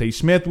 Devontae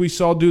Smith, we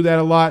saw do that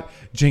a lot.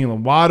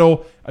 Jalen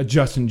Waddle,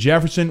 Justin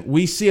Jefferson.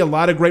 We see a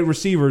lot of great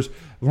receivers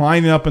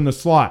lining up in the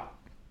slot.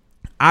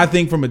 I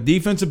think from a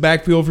defensive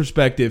backfield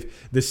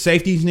perspective, the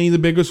safeties need the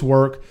biggest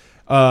work.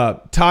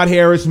 Todd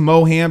Harris,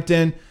 Mo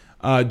Hampton,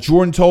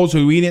 Jordan Tolles,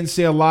 who we didn't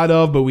see a lot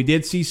of, but we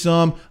did see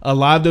some. A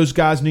lot of those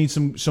guys need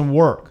some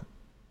work.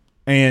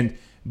 And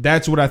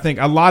that's what I think.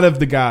 A lot of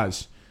the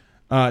guys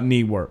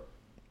need work.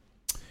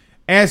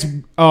 As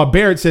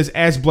Barrett says,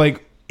 ask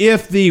Blake,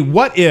 if the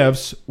what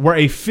ifs were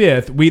a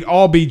fifth, we'd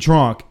all be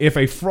drunk. If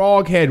a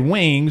frog had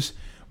wings,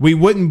 we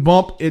wouldn't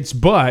bump its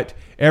butt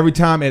every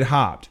time it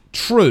hopped.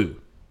 True.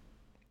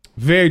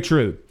 Very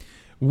true.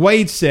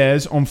 Wade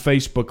says on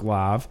Facebook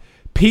Live,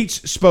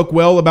 Peach spoke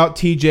well about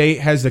TJ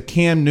has the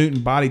Cam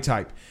Newton body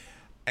type.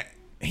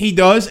 He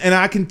does, and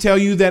I can tell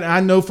you that I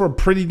know for a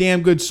pretty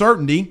damn good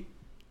certainty,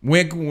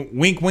 wink,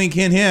 wink,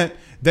 hint, hint,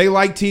 they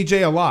like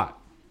TJ a lot.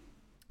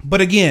 But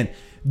again,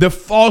 the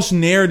false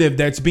narrative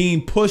that's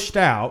being pushed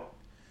out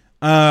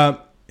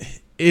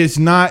is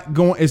not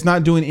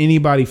doing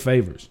anybody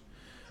favors.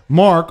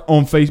 Mark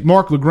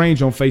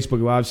LaGrange on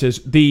Facebook Live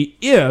says the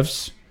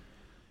if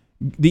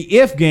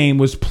game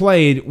was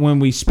played when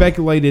we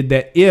speculated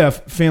that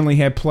if Finley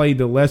had played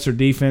the lesser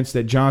defense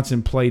that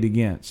Johnson played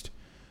against.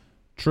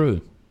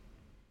 True.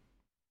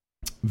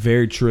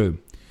 Very true.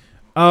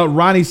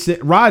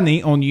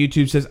 Rodney on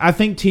YouTube says, I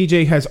think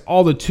TJ has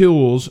all the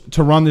tools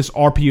to run this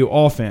RPO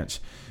offense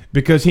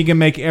because he can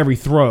make every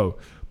throw.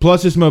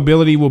 Plus, his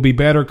mobility will be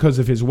better because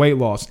of his weight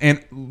loss.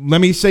 And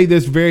let me say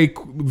this very,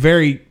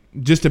 very,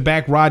 just to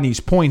back Rodney's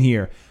point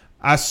here.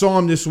 I saw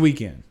him this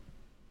weekend.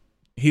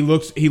 He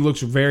looks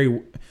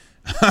very,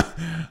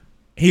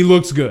 he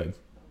looks good.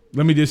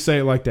 Let me just say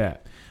it like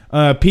that.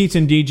 Pete's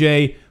and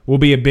DJ will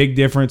be a big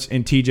difference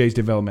in TJ's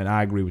development.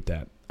 I agree with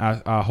that.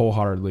 I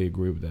wholeheartedly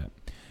agree with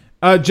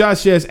that.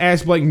 Josh says,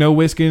 ask Blake, no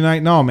whiskey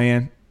tonight? No,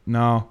 man.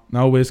 No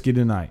whiskey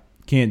tonight.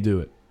 Can't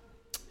do it.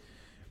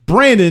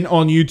 Brandon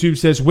on YouTube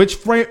says, which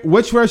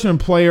freshman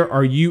player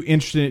are you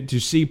interested to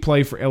see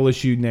play for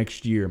LSU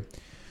next year?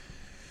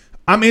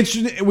 I'm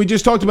interested. We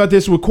just talked about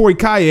this with Corey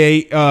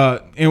Kaye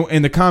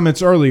in the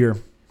comments earlier.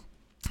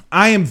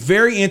 I am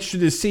very interested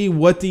to see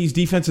what these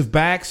defensive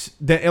backs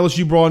that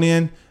LSU brought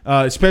in,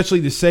 especially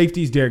the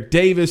safeties, Derek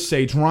Davis,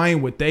 Sage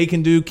Ryan, what they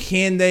can do.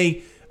 Can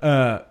they,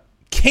 how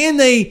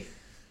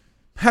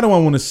do I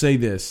want to say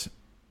this?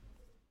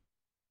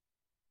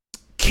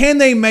 Can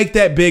they make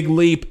that big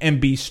leap and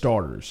be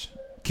starters?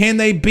 Can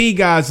they be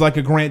guys like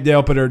a Grant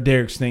Delpit or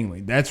Derek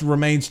Stingley? That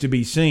remains to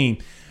be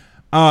seen.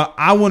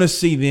 I want to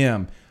see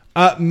them.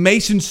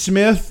 Mason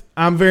Smith,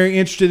 I'm very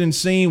interested in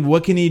seeing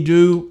what can he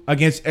do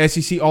against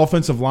SEC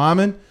offensive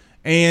linemen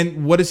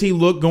and what does he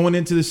look going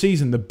into the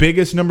season. The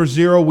biggest number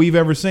 0 we've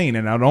ever seen,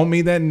 and I don't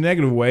mean that in a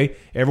negative way.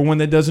 Everyone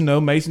that doesn't know,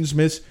 Mason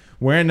Smith's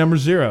wearing number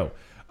 0.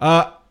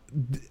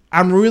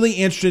 I'm really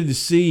interested to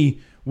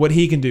see what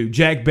he can do.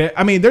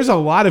 There's a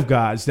lot of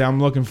guys that I'm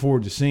looking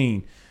forward to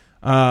seeing.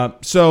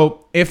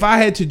 So if I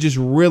had to just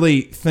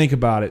really think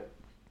about it,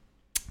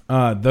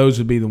 those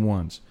would be the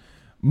ones.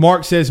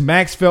 Mark says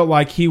Max felt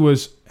like he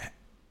was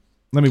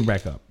 – let me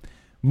back up.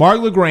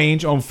 Mark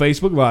LaGrange on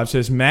Facebook Live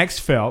says Max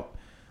felt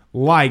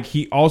like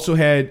he also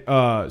had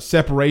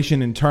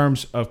separation in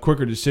terms of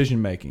quicker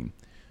decision-making.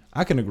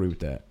 I can agree with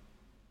that.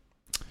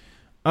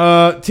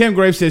 Tim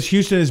Graves says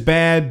Houston is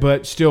bad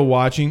but still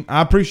watching.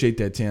 I appreciate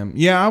that, Tim.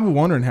 Yeah, I'm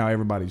wondering how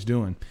everybody's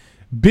doing.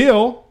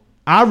 Bill,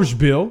 Irish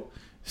Bill,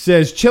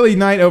 says chilly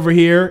night over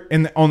here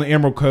on the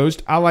Emerald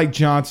Coast. I like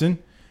Johnson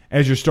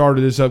as your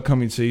starter this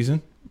upcoming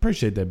season.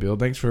 Appreciate that, Bill.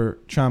 Thanks for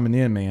chiming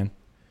in, man.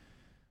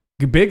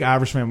 Big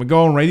Irish fan. We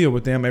go on radio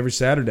with them every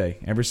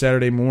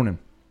Saturday morning.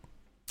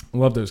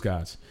 Love those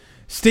guys.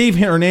 Steve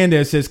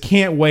Hernandez says,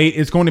 can't wait.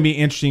 It's going to be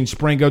interesting.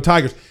 Spring, go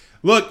Tigers.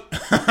 Look,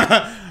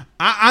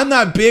 I'm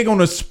not big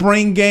on a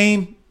spring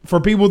game.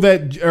 For people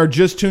that are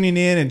just tuning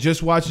in and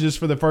just watching this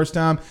for the first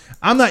time,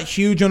 I'm not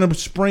huge on a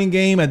spring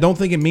game. I don't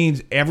think it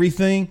means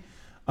everything,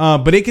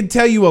 but it can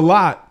tell you a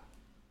lot.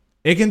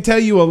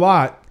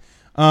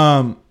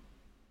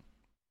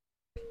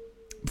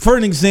 For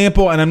an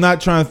example, and I'm not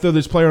trying to throw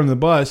this player on the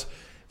bus,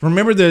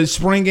 remember the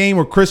spring game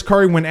where Chris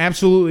Curry went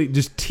absolutely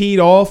just teed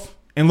off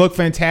and looked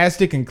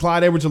fantastic and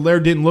Clyde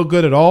Edwards-Helaire didn't look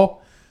good at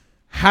all?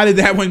 How did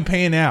that one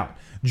pan out?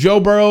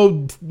 Joe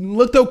Burrow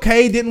looked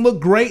okay, didn't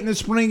look great in the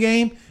spring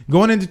game.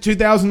 Going into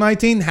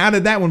 2019, how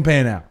did that one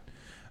pan out?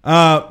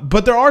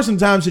 But there are some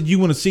times that you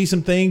want to see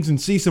some things and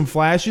see some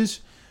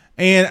flashes,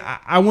 and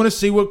I want to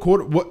see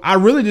I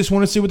really just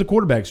want to see what the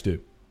quarterbacks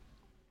do.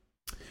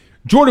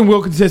 Jordan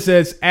Wilkinson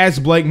says,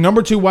 ask Blake,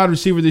 number 2 wide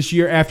receiver this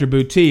year after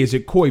Boutte, is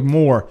it Coy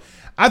Moore?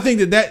 I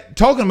think that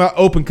talking about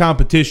open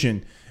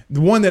competition,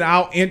 the one that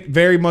I'll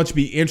very much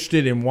be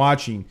interested in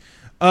watching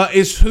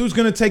is who's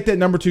going to take that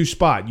number 2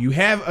 spot. You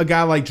have a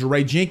guy like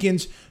Jeray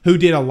Jenkins who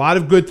did a lot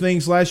of good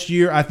things last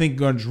year. I think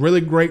runs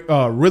really great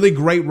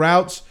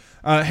routes.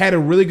 Had a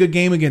really good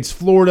game against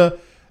Florida.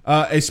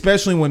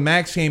 Especially when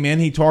Max came in,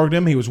 he targeted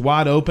him. He was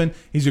wide open.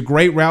 He's a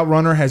great route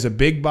runner, has a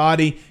big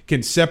body,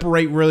 can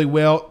separate really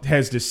well,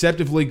 has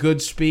deceptively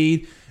good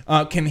speed.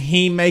 Can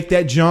he make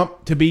that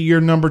jump to be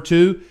your number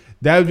 2?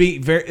 That would be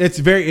it's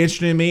very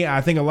interesting to me. I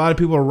think a lot of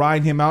people are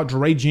riding him out.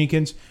 Jeray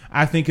Jenkins,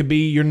 I think, could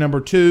be your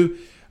number 2.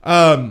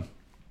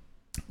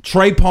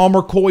 Trey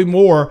Palmer, Coy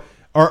Moore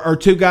are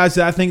 2 guys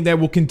that I think that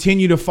will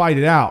continue to fight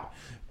it out.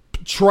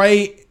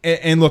 Trey,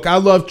 and look, I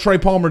love Trey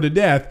Palmer to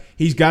death.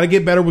 He's got to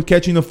get better with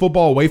catching the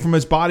football away from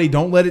his body.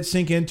 Don't let it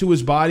sink into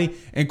his body.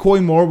 And Coy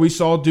Moore, we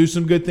saw do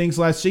some good things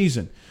last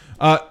season.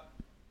 I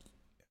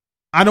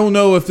don't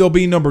know if they'll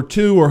be number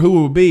 2 or who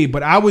it will be,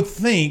 but I would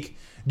think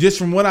just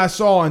from what I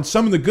saw and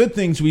some of the good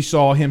things we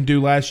saw him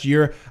do last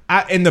year,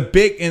 and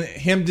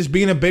him just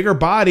being a bigger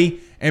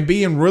body and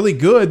being really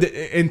good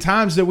in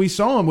times that we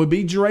saw him would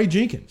be Jeray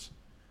Jenkins.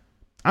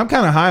 I'm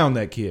kind of high on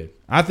that kid.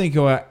 I think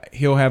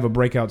he'll have a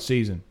breakout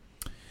season.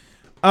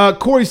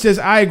 Corey says,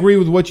 I agree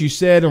with what you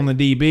said on the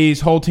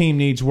DBs. Whole team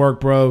needs work,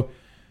 bro.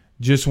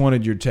 Just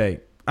wanted your take.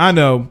 I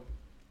know,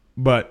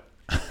 but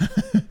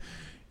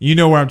you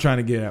know where I'm trying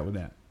to get at with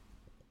that.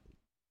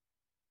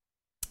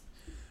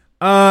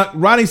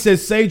 Rodney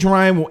says Sage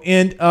Ryan will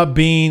end up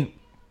being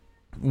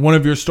one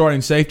of your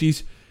starting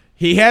safeties.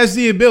 He has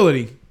the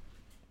ability.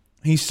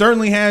 He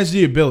certainly has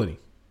the ability.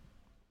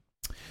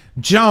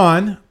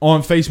 John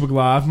on Facebook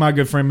Live, my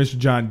good friend Mr.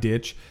 John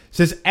Ditch,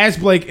 says, as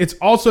Blake, it's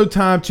also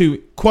time to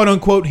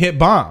quote-unquote hit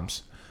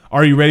bombs.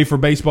 Are you ready for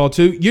baseball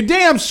too? You're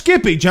damn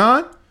skippy,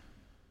 John.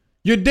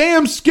 You're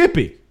damn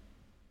skippy.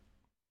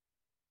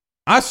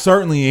 I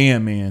certainly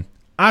am, man.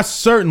 I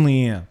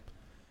certainly am.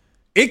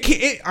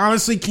 It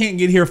honestly can't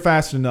get here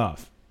fast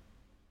enough.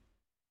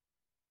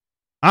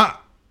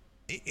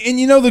 And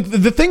you know,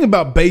 the thing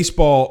about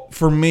baseball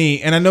for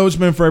me, and I know it's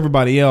been for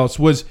everybody else,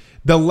 was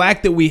the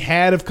lack that we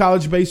had of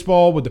college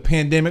baseball with the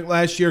pandemic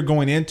last year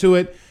going into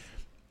it.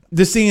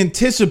 The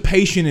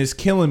anticipation is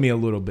killing me a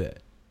little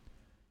bit.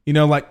 You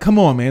know, like, come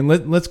on, man,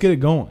 let's get it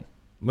going.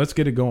 Let's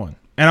get it going.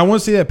 And I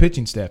want to see that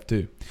pitching staff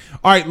too.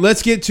 All right,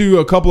 let's get to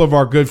a couple of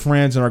our good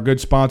friends and our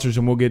good sponsors,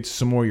 and we'll get to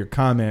some more of your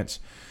comments.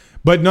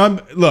 But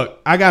look,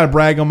 I got to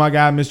brag on my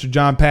guy, Mr.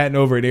 John Patton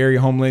over at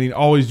Area Home Lending,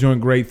 always doing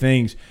great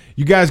things.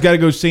 You guys got to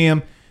go see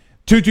him.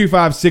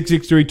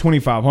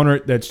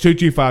 225-663-2500. That's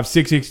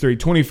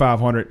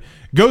 225-663-2500.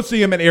 Go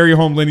see him at Area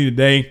Home Lending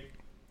today.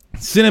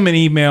 Send him an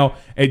email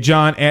at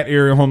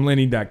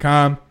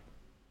john@areahomelending.com.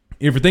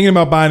 If you're thinking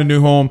about buying a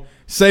new home,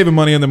 saving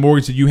money on the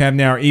mortgage that you have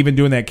now, or even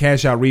doing that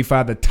cash out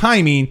refi, the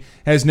timing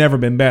has never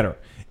been better.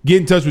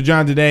 Get in touch with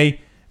John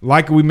today,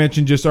 like we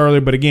mentioned just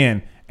earlier, but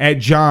again, at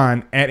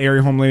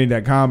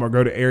john@areahomelending.com, or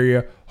go to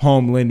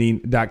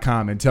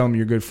areahomelending.com and tell him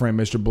your good friend,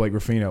 Mr. Blake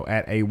Ruffino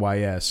at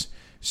AYS,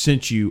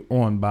 sent you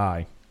on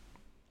by.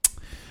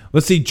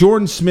 Let's see,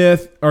 Jordan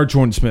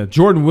Wilkinson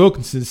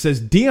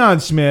says,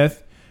 Deion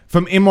Smith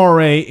from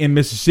MRA in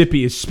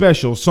Mississippi is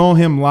special. Saw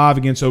him live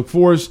against Oak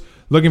Forest.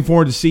 Looking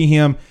forward to see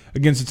him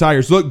against the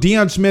Tigers. Look,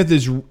 Deion Smith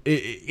is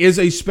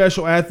a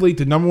special athlete,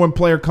 the number one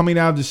player coming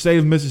out of the state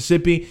of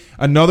Mississippi.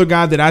 Another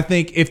guy that I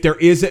think if there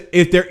is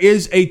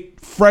a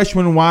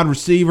freshman wide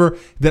receiver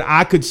that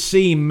I could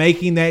see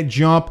making that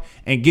jump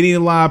and getting a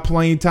lot of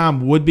playing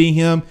time, would be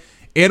him.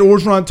 Ed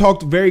Orgeron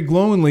talked very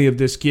glowingly of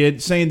this kid,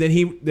 saying that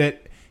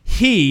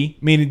he,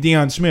 meaning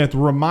Deion Smith,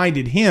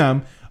 reminded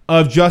him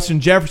of Justin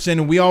Jefferson,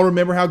 and we all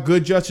remember how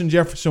good Justin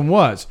Jefferson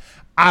was.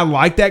 I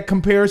like that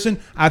comparison.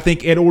 I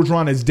think Ed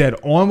Orgeron is dead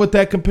on with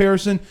that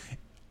comparison.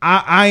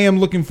 I am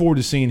looking forward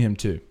to seeing him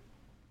too.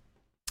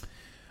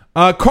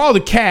 Carl the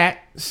Cat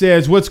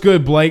says, what's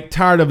good, Blake?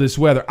 Tired of this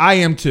weather. I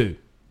am too.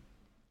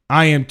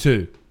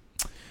 Kevin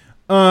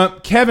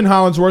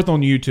Hollinsworth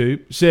on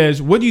YouTube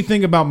says, what do you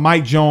think about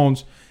Mike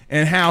Jones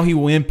and how he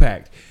will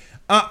impact?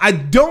 I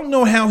don't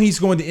know how he's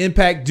going to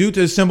impact due to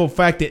the simple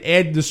fact that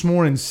Ed this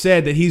morning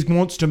said that he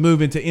wants to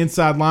move into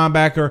inside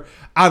linebacker.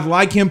 I'd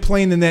like him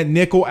playing in that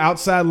nickel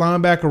outside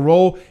linebacker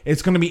role.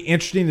 It's going to be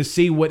interesting to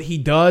see what he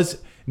does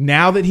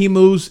now that he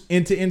moves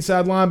into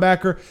inside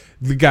linebacker.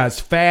 The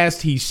guy's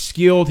fast. He's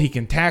skilled. He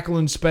can tackle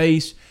in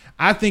space.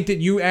 I think that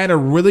you add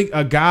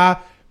a guy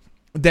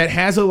that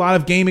has a lot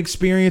of game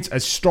experience, a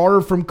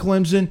starter from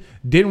Clemson,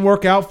 didn't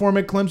work out for him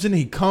at Clemson.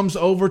 He comes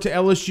over to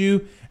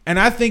LSU. And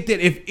I think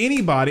that if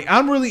anybody,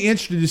 I'm really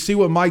interested to see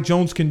what Mike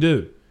Jones can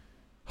do.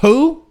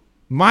 Who?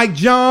 Mike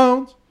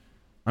Jones?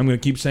 I'm going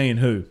to keep saying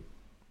who.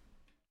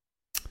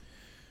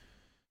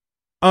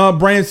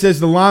 Brandon says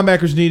the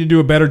linebackers need to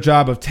do a better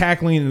job of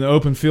tackling in the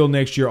open field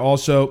next year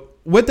also.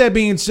 With that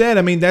being said,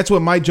 I mean, that's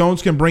what Mike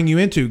Jones can bring you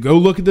into. Go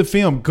look at the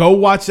film. Go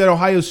watch that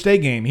Ohio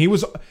State game. He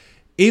was,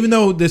 even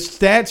though the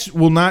stats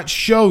will not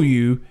show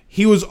you,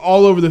 he was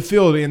all over the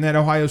field in that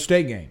Ohio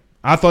State game.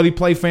 I thought he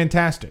played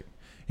fantastic.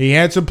 He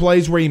had some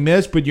plays where he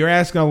missed, but you're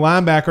asking a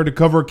linebacker to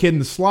cover a kid in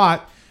the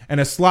slot and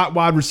a slot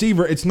wide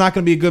receiver. It's not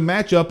going to be a good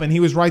matchup, and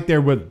he was right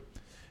there with him.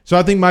 So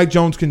I think Mike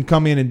Jones can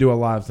come in and do a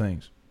lot of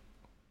things.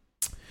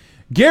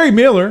 Gary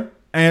Miller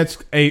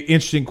asks an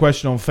interesting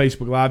question on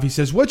Facebook Live. He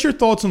says, what's your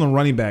thoughts on the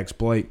running backs,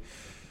 Blake?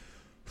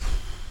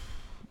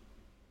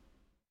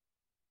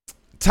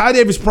 Ty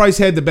Davis-Price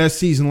had the best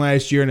season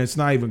last year, and it's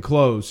not even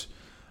close.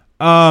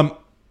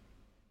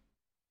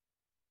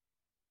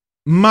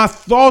 My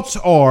thoughts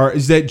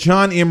is that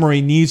John Emery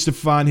needs to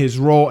find his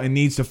role and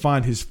needs to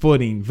find his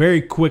footing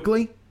very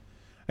quickly.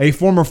 A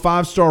former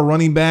 5-star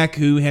running back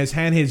who has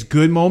had his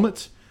good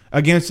moments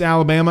against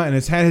Alabama and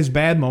has had his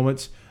bad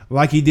moments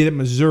like he did at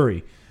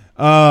Missouri.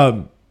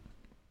 I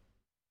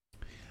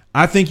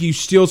think you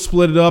still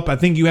split it up. I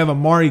think you have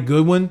Amari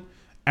Goodwin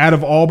out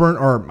of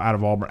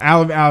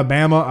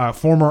Alabama, a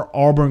former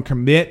Auburn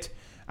commit.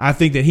 I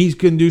think that he's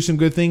going to do some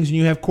good things, and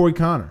you have Corey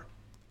Connor.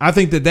 I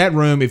think that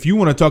room, if you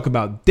want to talk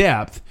about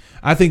depth,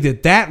 I think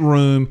that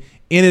room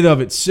in and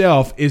of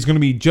itself is going to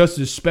be just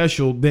as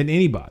special than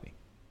anybody.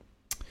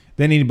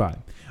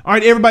 All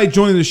right, everybody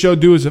joining the show,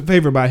 do us a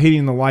favor by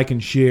hitting the like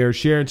and share.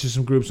 Share it to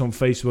some groups on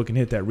Facebook and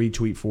hit that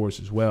retweet for us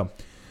as well.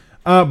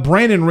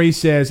 Brandon Reese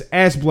says,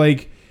 ask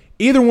Blake,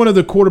 either one of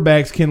the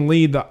quarterbacks can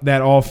lead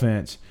that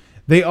offense.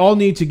 They all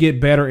need to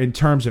get better in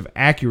terms of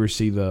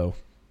accuracy, though.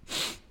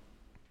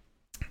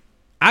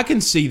 I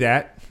can see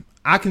that.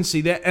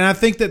 And I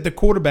think that the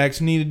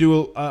quarterbacks need to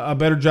do a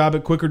better job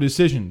at quicker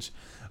decisions.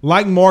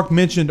 Like Mark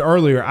mentioned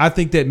earlier, I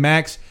think that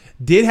Max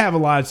did have a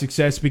lot of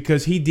success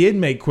because he did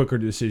make quicker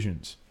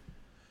decisions.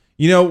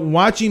 You know,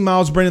 watching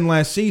Miles Brennan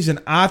last season,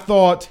 I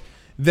thought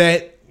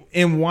that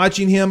in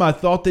watching him, I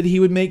thought that he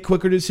would make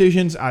quicker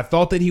decisions. I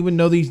thought that he would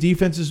know these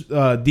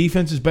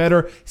defenses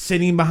better,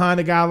 sitting behind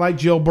a guy like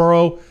Joe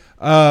Burrow.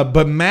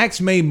 But Max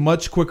made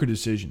much quicker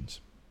decisions.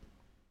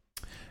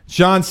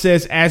 Sean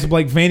says, ask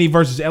Blake, Vandy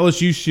versus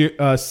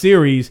LSU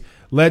series.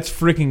 Let's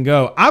freaking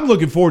go. I'm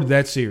looking forward to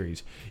that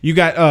series. You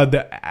got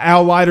the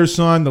Al Leiter's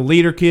son, the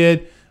leader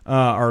kid,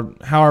 or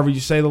however you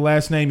say the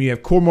last name. You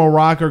have Cornwall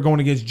Rocker going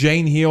against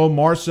Jane Hill,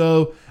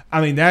 Marceau. I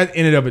mean, that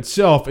in and of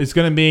itself is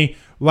going to be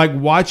like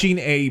watching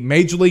a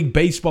Major League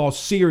Baseball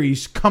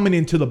series coming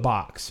into the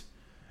box.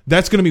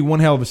 That's going to be one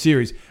hell of a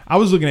series. I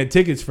was looking at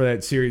tickets for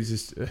that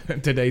series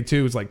today,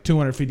 too. It's like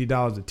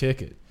 $250 a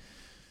ticket.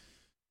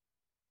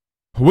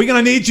 We're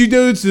going to need you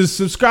dudes to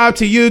subscribe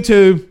to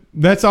YouTube.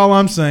 That's all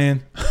I'm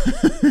saying.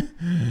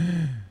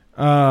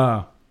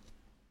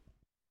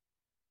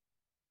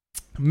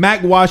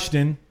 Mac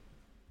Washington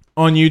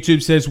on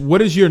YouTube says,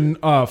 what is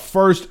your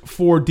first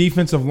 4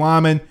 defensive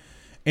linemen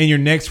and your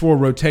next 4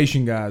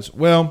 rotation guys?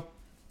 Well,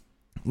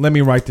 let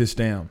me write this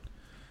down.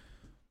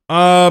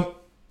 That's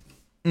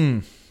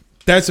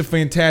a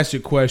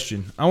fantastic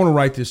question. I want to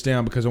write this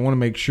down because I want to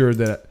make sure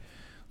that,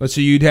 let's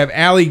see, you'd have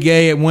Allie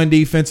Gay at one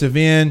defensive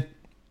end.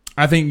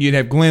 I think you'd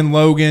have Glenn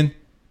Logan.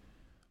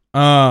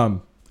 I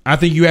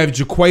think you have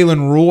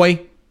Jaquelin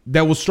Roy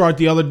that will start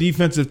the other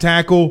defensive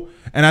tackle.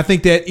 And I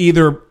think that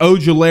either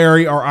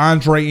Ojulari or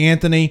Andre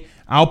Anthony,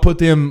 I'll put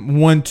them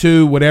 1,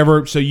 2,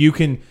 whatever. So you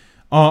can,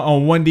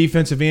 on one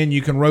defensive end,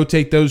 you can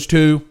rotate those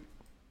two.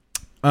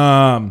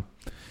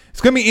 It's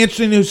going to be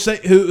interesting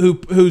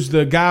who's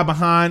the guy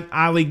behind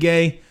Ali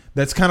Gay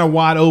that's kind of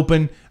wide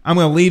open. I'm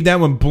going to leave that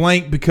one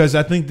blank because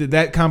I think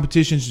that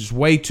competition is just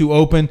way too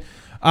open.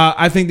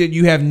 I think that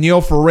you have Neil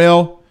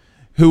Farrell,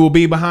 who will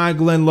be behind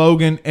Glenn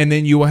Logan, and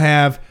then you will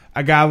have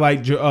a guy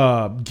like Tank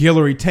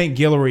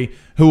Guillory,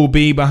 who will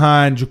be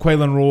behind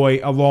Jaquelin Roy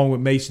along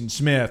with Mason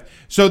Smith.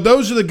 So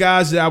those are the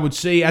guys that I would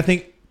see. I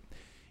think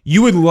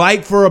you would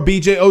like for a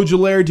B.J.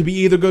 Ojulari to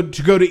be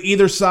go to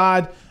either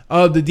side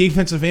of the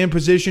defensive end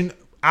position.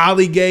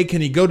 Ali Gay,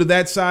 can he go to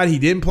that side? He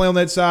didn't play on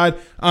that side.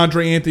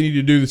 Andre Anthony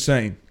to do the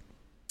same.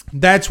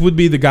 That would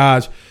be the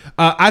guys.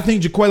 I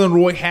think Jaquelin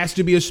Roy has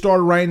to be a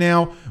starter right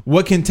now.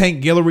 What can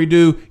Tank Guillory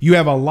do? You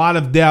have a lot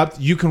of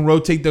depth. You can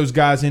rotate those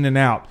guys in and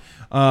out.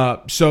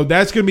 So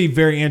that's going to be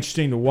very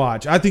interesting to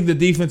watch. I think the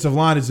defensive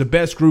line is the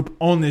best group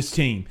on this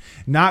team.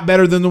 Not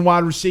better than the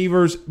wide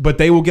receivers, but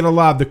they will get a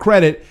lot of the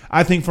credit.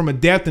 I think from a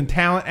depth and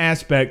talent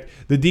aspect,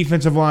 the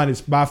defensive line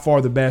is by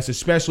far the best,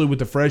 especially with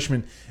the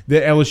freshmen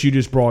that LSU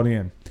just brought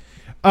in.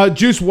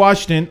 Juice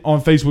Washington on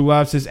Facebook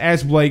Live says,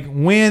 ask Blake,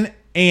 when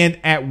and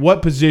at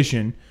what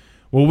position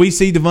will we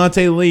see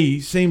Devontae Lee?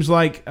 Seems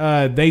like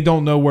they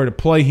don't know where to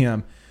play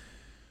him.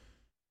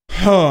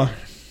 I'll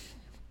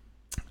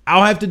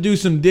have to do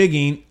some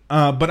digging,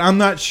 but I'm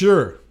not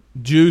sure,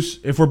 Juice,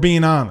 if we're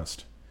being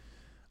honest.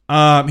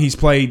 He's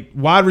played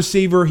wide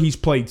receiver. He's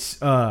played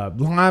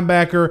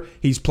linebacker.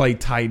 He's played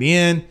tight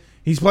end.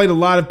 He's played a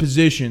lot of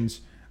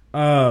positions.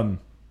 If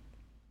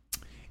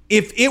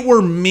it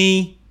were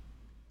me,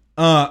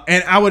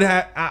 and I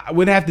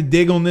would have to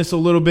dig on this a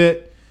little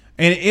bit,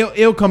 and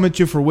it'll come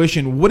into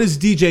fruition. What does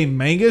DJ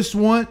Mangus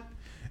want?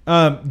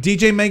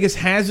 DJ Mangus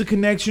has a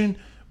connection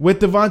with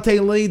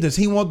Devontae Lee. Does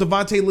he want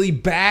Devontae Lee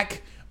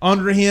back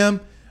under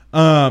him?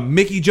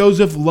 Mickey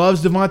Joseph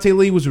loves Devontae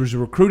Lee, was a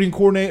recruiting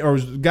coordinator or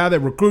was the guy that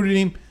recruited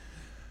him.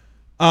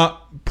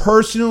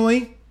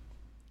 Personally,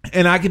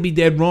 and I could be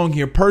dead wrong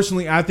here,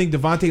 personally, I think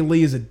Devontae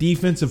Lee is a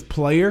defensive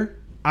player.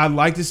 I'd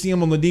like to see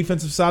him on the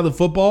defensive side of the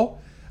football,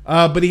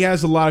 but he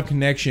has a lot of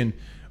connection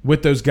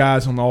with those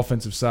guys on the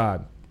offensive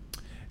side.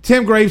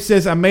 Tim Graves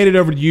says, I made it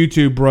over to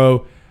YouTube,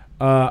 bro.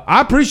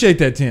 I appreciate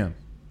that, Tim.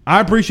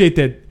 I appreciate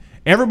that.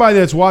 Everybody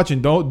that's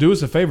watching, don't do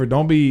us a favor.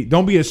 Don't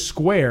be a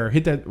square.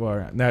 Hit that.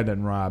 Well, that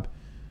doesn't rhyme.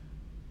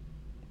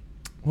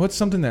 What's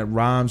something that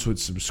rhymes with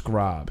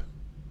subscribe?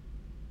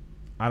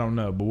 I don't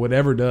know, but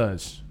whatever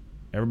does,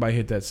 everybody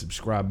hit that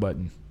subscribe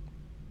button.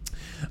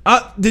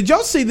 Did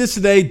y'all see this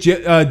today?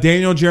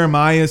 Daniel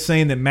Jeremiah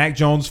saying that Mac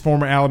Jones,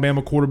 former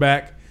Alabama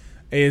quarterback,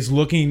 is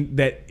looking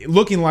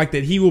like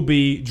that he will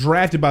be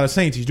drafted by the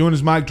Saints. He's doing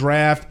his mock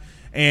draft,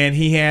 and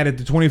he had at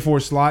the 24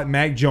 slot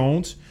Mac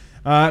Jones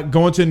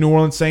going to New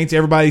Orleans Saints.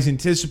 Everybody's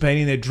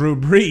anticipating that Drew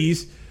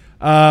Brees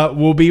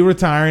will be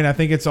retiring. I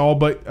think it's all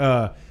but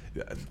I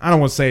don't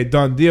want to say a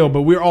done deal,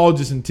 but we're all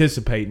just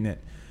anticipating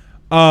it.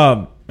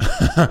 I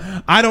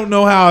don't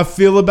know how I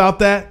feel about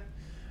that.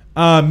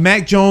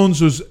 Mac Jones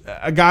was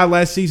a guy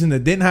last season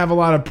that didn't have a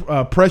lot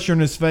of pressure in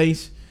his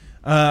face.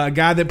 A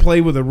guy that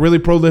played with a really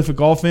prolific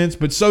offense,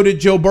 but so did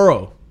Joe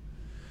Burrow.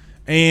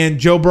 And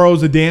Joe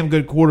Burrow's a damn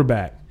good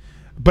quarterback.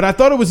 But I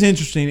thought it was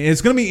interesting. It's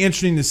going to be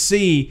interesting to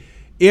see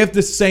if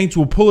the Saints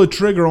will pull a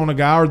trigger on a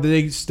guy or do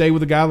they stay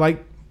with a guy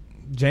like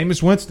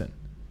Jameis Winston.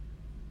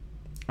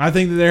 I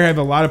think that they have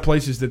a lot of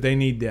places that they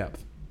need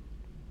depth.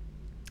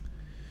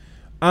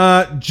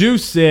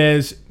 Juice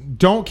says,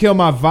 don't kill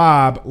my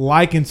vibe,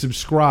 like and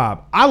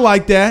subscribe. I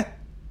like that.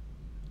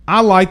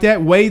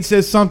 Wade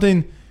says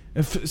something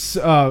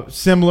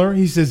similar.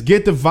 He says,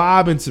 get the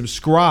vibe and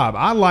subscribe.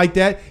 I like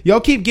that. Y'all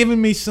keep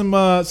giving me some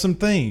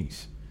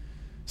things,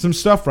 some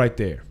stuff right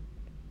there.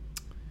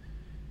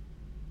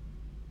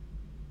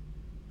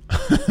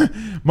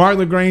 Mark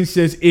LaGrange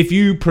says, if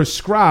you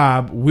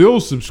prescribe, we'll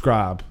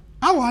subscribe.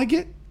 I like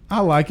it.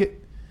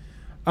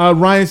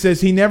 Ryan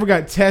says he never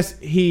got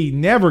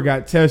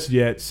tested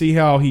yet. See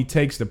how he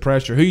takes the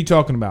pressure. Who are you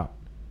talking about?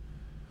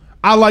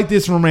 I like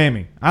this from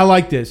Ramy. I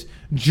like this.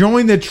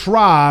 Join the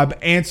tribe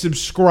and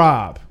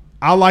subscribe.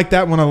 I like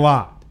that one a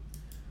lot.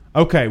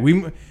 Okay,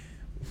 we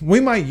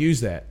might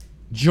use that.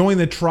 Join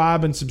the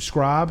tribe and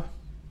subscribe.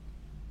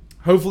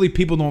 Hopefully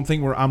people don't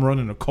think I'm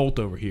running a cult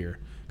over here,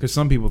 because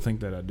some people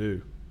think that I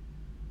do.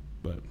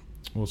 But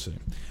we'll see.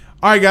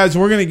 All right, guys,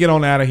 we're going to get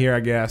on out of here, I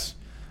guess.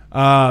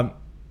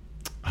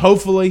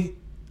 Hopefully,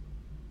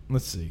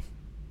 let's see.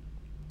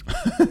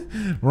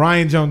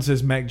 Ryan Jones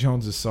says Mac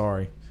Jones is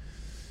sorry.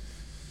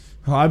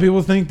 A lot of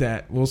people think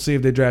that. We'll see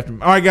if they draft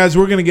him. All right, guys,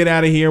 we're going to get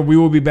out of here. We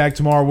will be back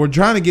tomorrow. We're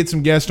trying to get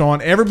some guests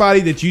on. Everybody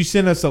that you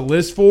sent us a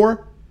list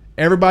for,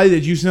 everybody that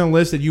you sent a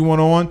list that you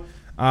want on,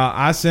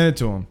 I sent it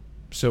to them.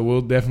 So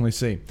we'll definitely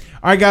see.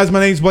 All right, guys,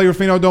 my name is Blake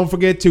Ruffino. Don't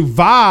forget to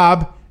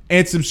vibe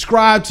and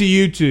subscribe to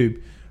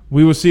YouTube.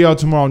 We will see y'all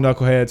tomorrow,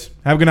 knuckleheads.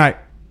 Have a good night.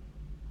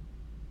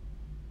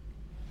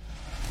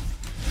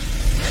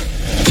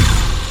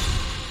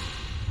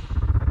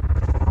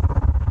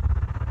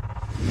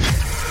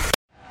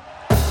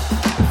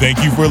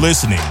 Thank you for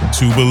listening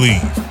to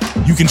Believe.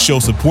 You can show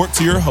support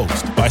to your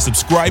host by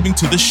subscribing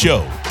to the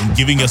show and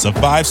giving us a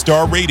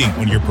 5-star rating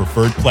on your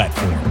preferred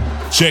platform.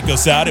 Check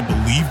us out at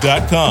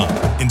Believe.com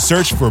and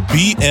search for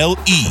BLEAV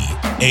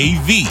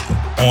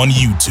on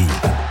YouTube.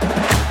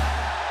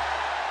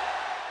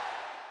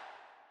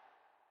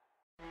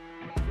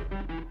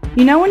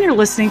 You know when you're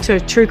listening to a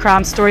true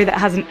crime story that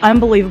has an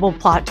unbelievable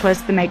plot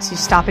twist that makes you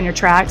stop in your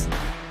tracks?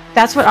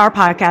 That's what our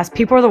podcast,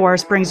 People Are the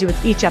Worst, brings you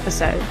with each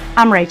episode.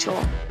 I'm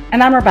Rachel.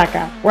 And I'm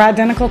Rebecca. We're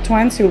identical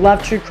twins who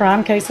love true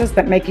crime cases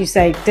that make you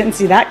say, didn't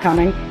see that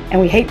coming,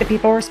 and we hate the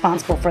people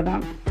responsible for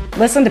them.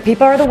 Listen to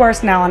People Are the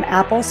Worst now on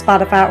Apple,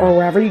 Spotify, or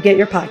wherever you get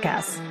your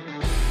podcasts.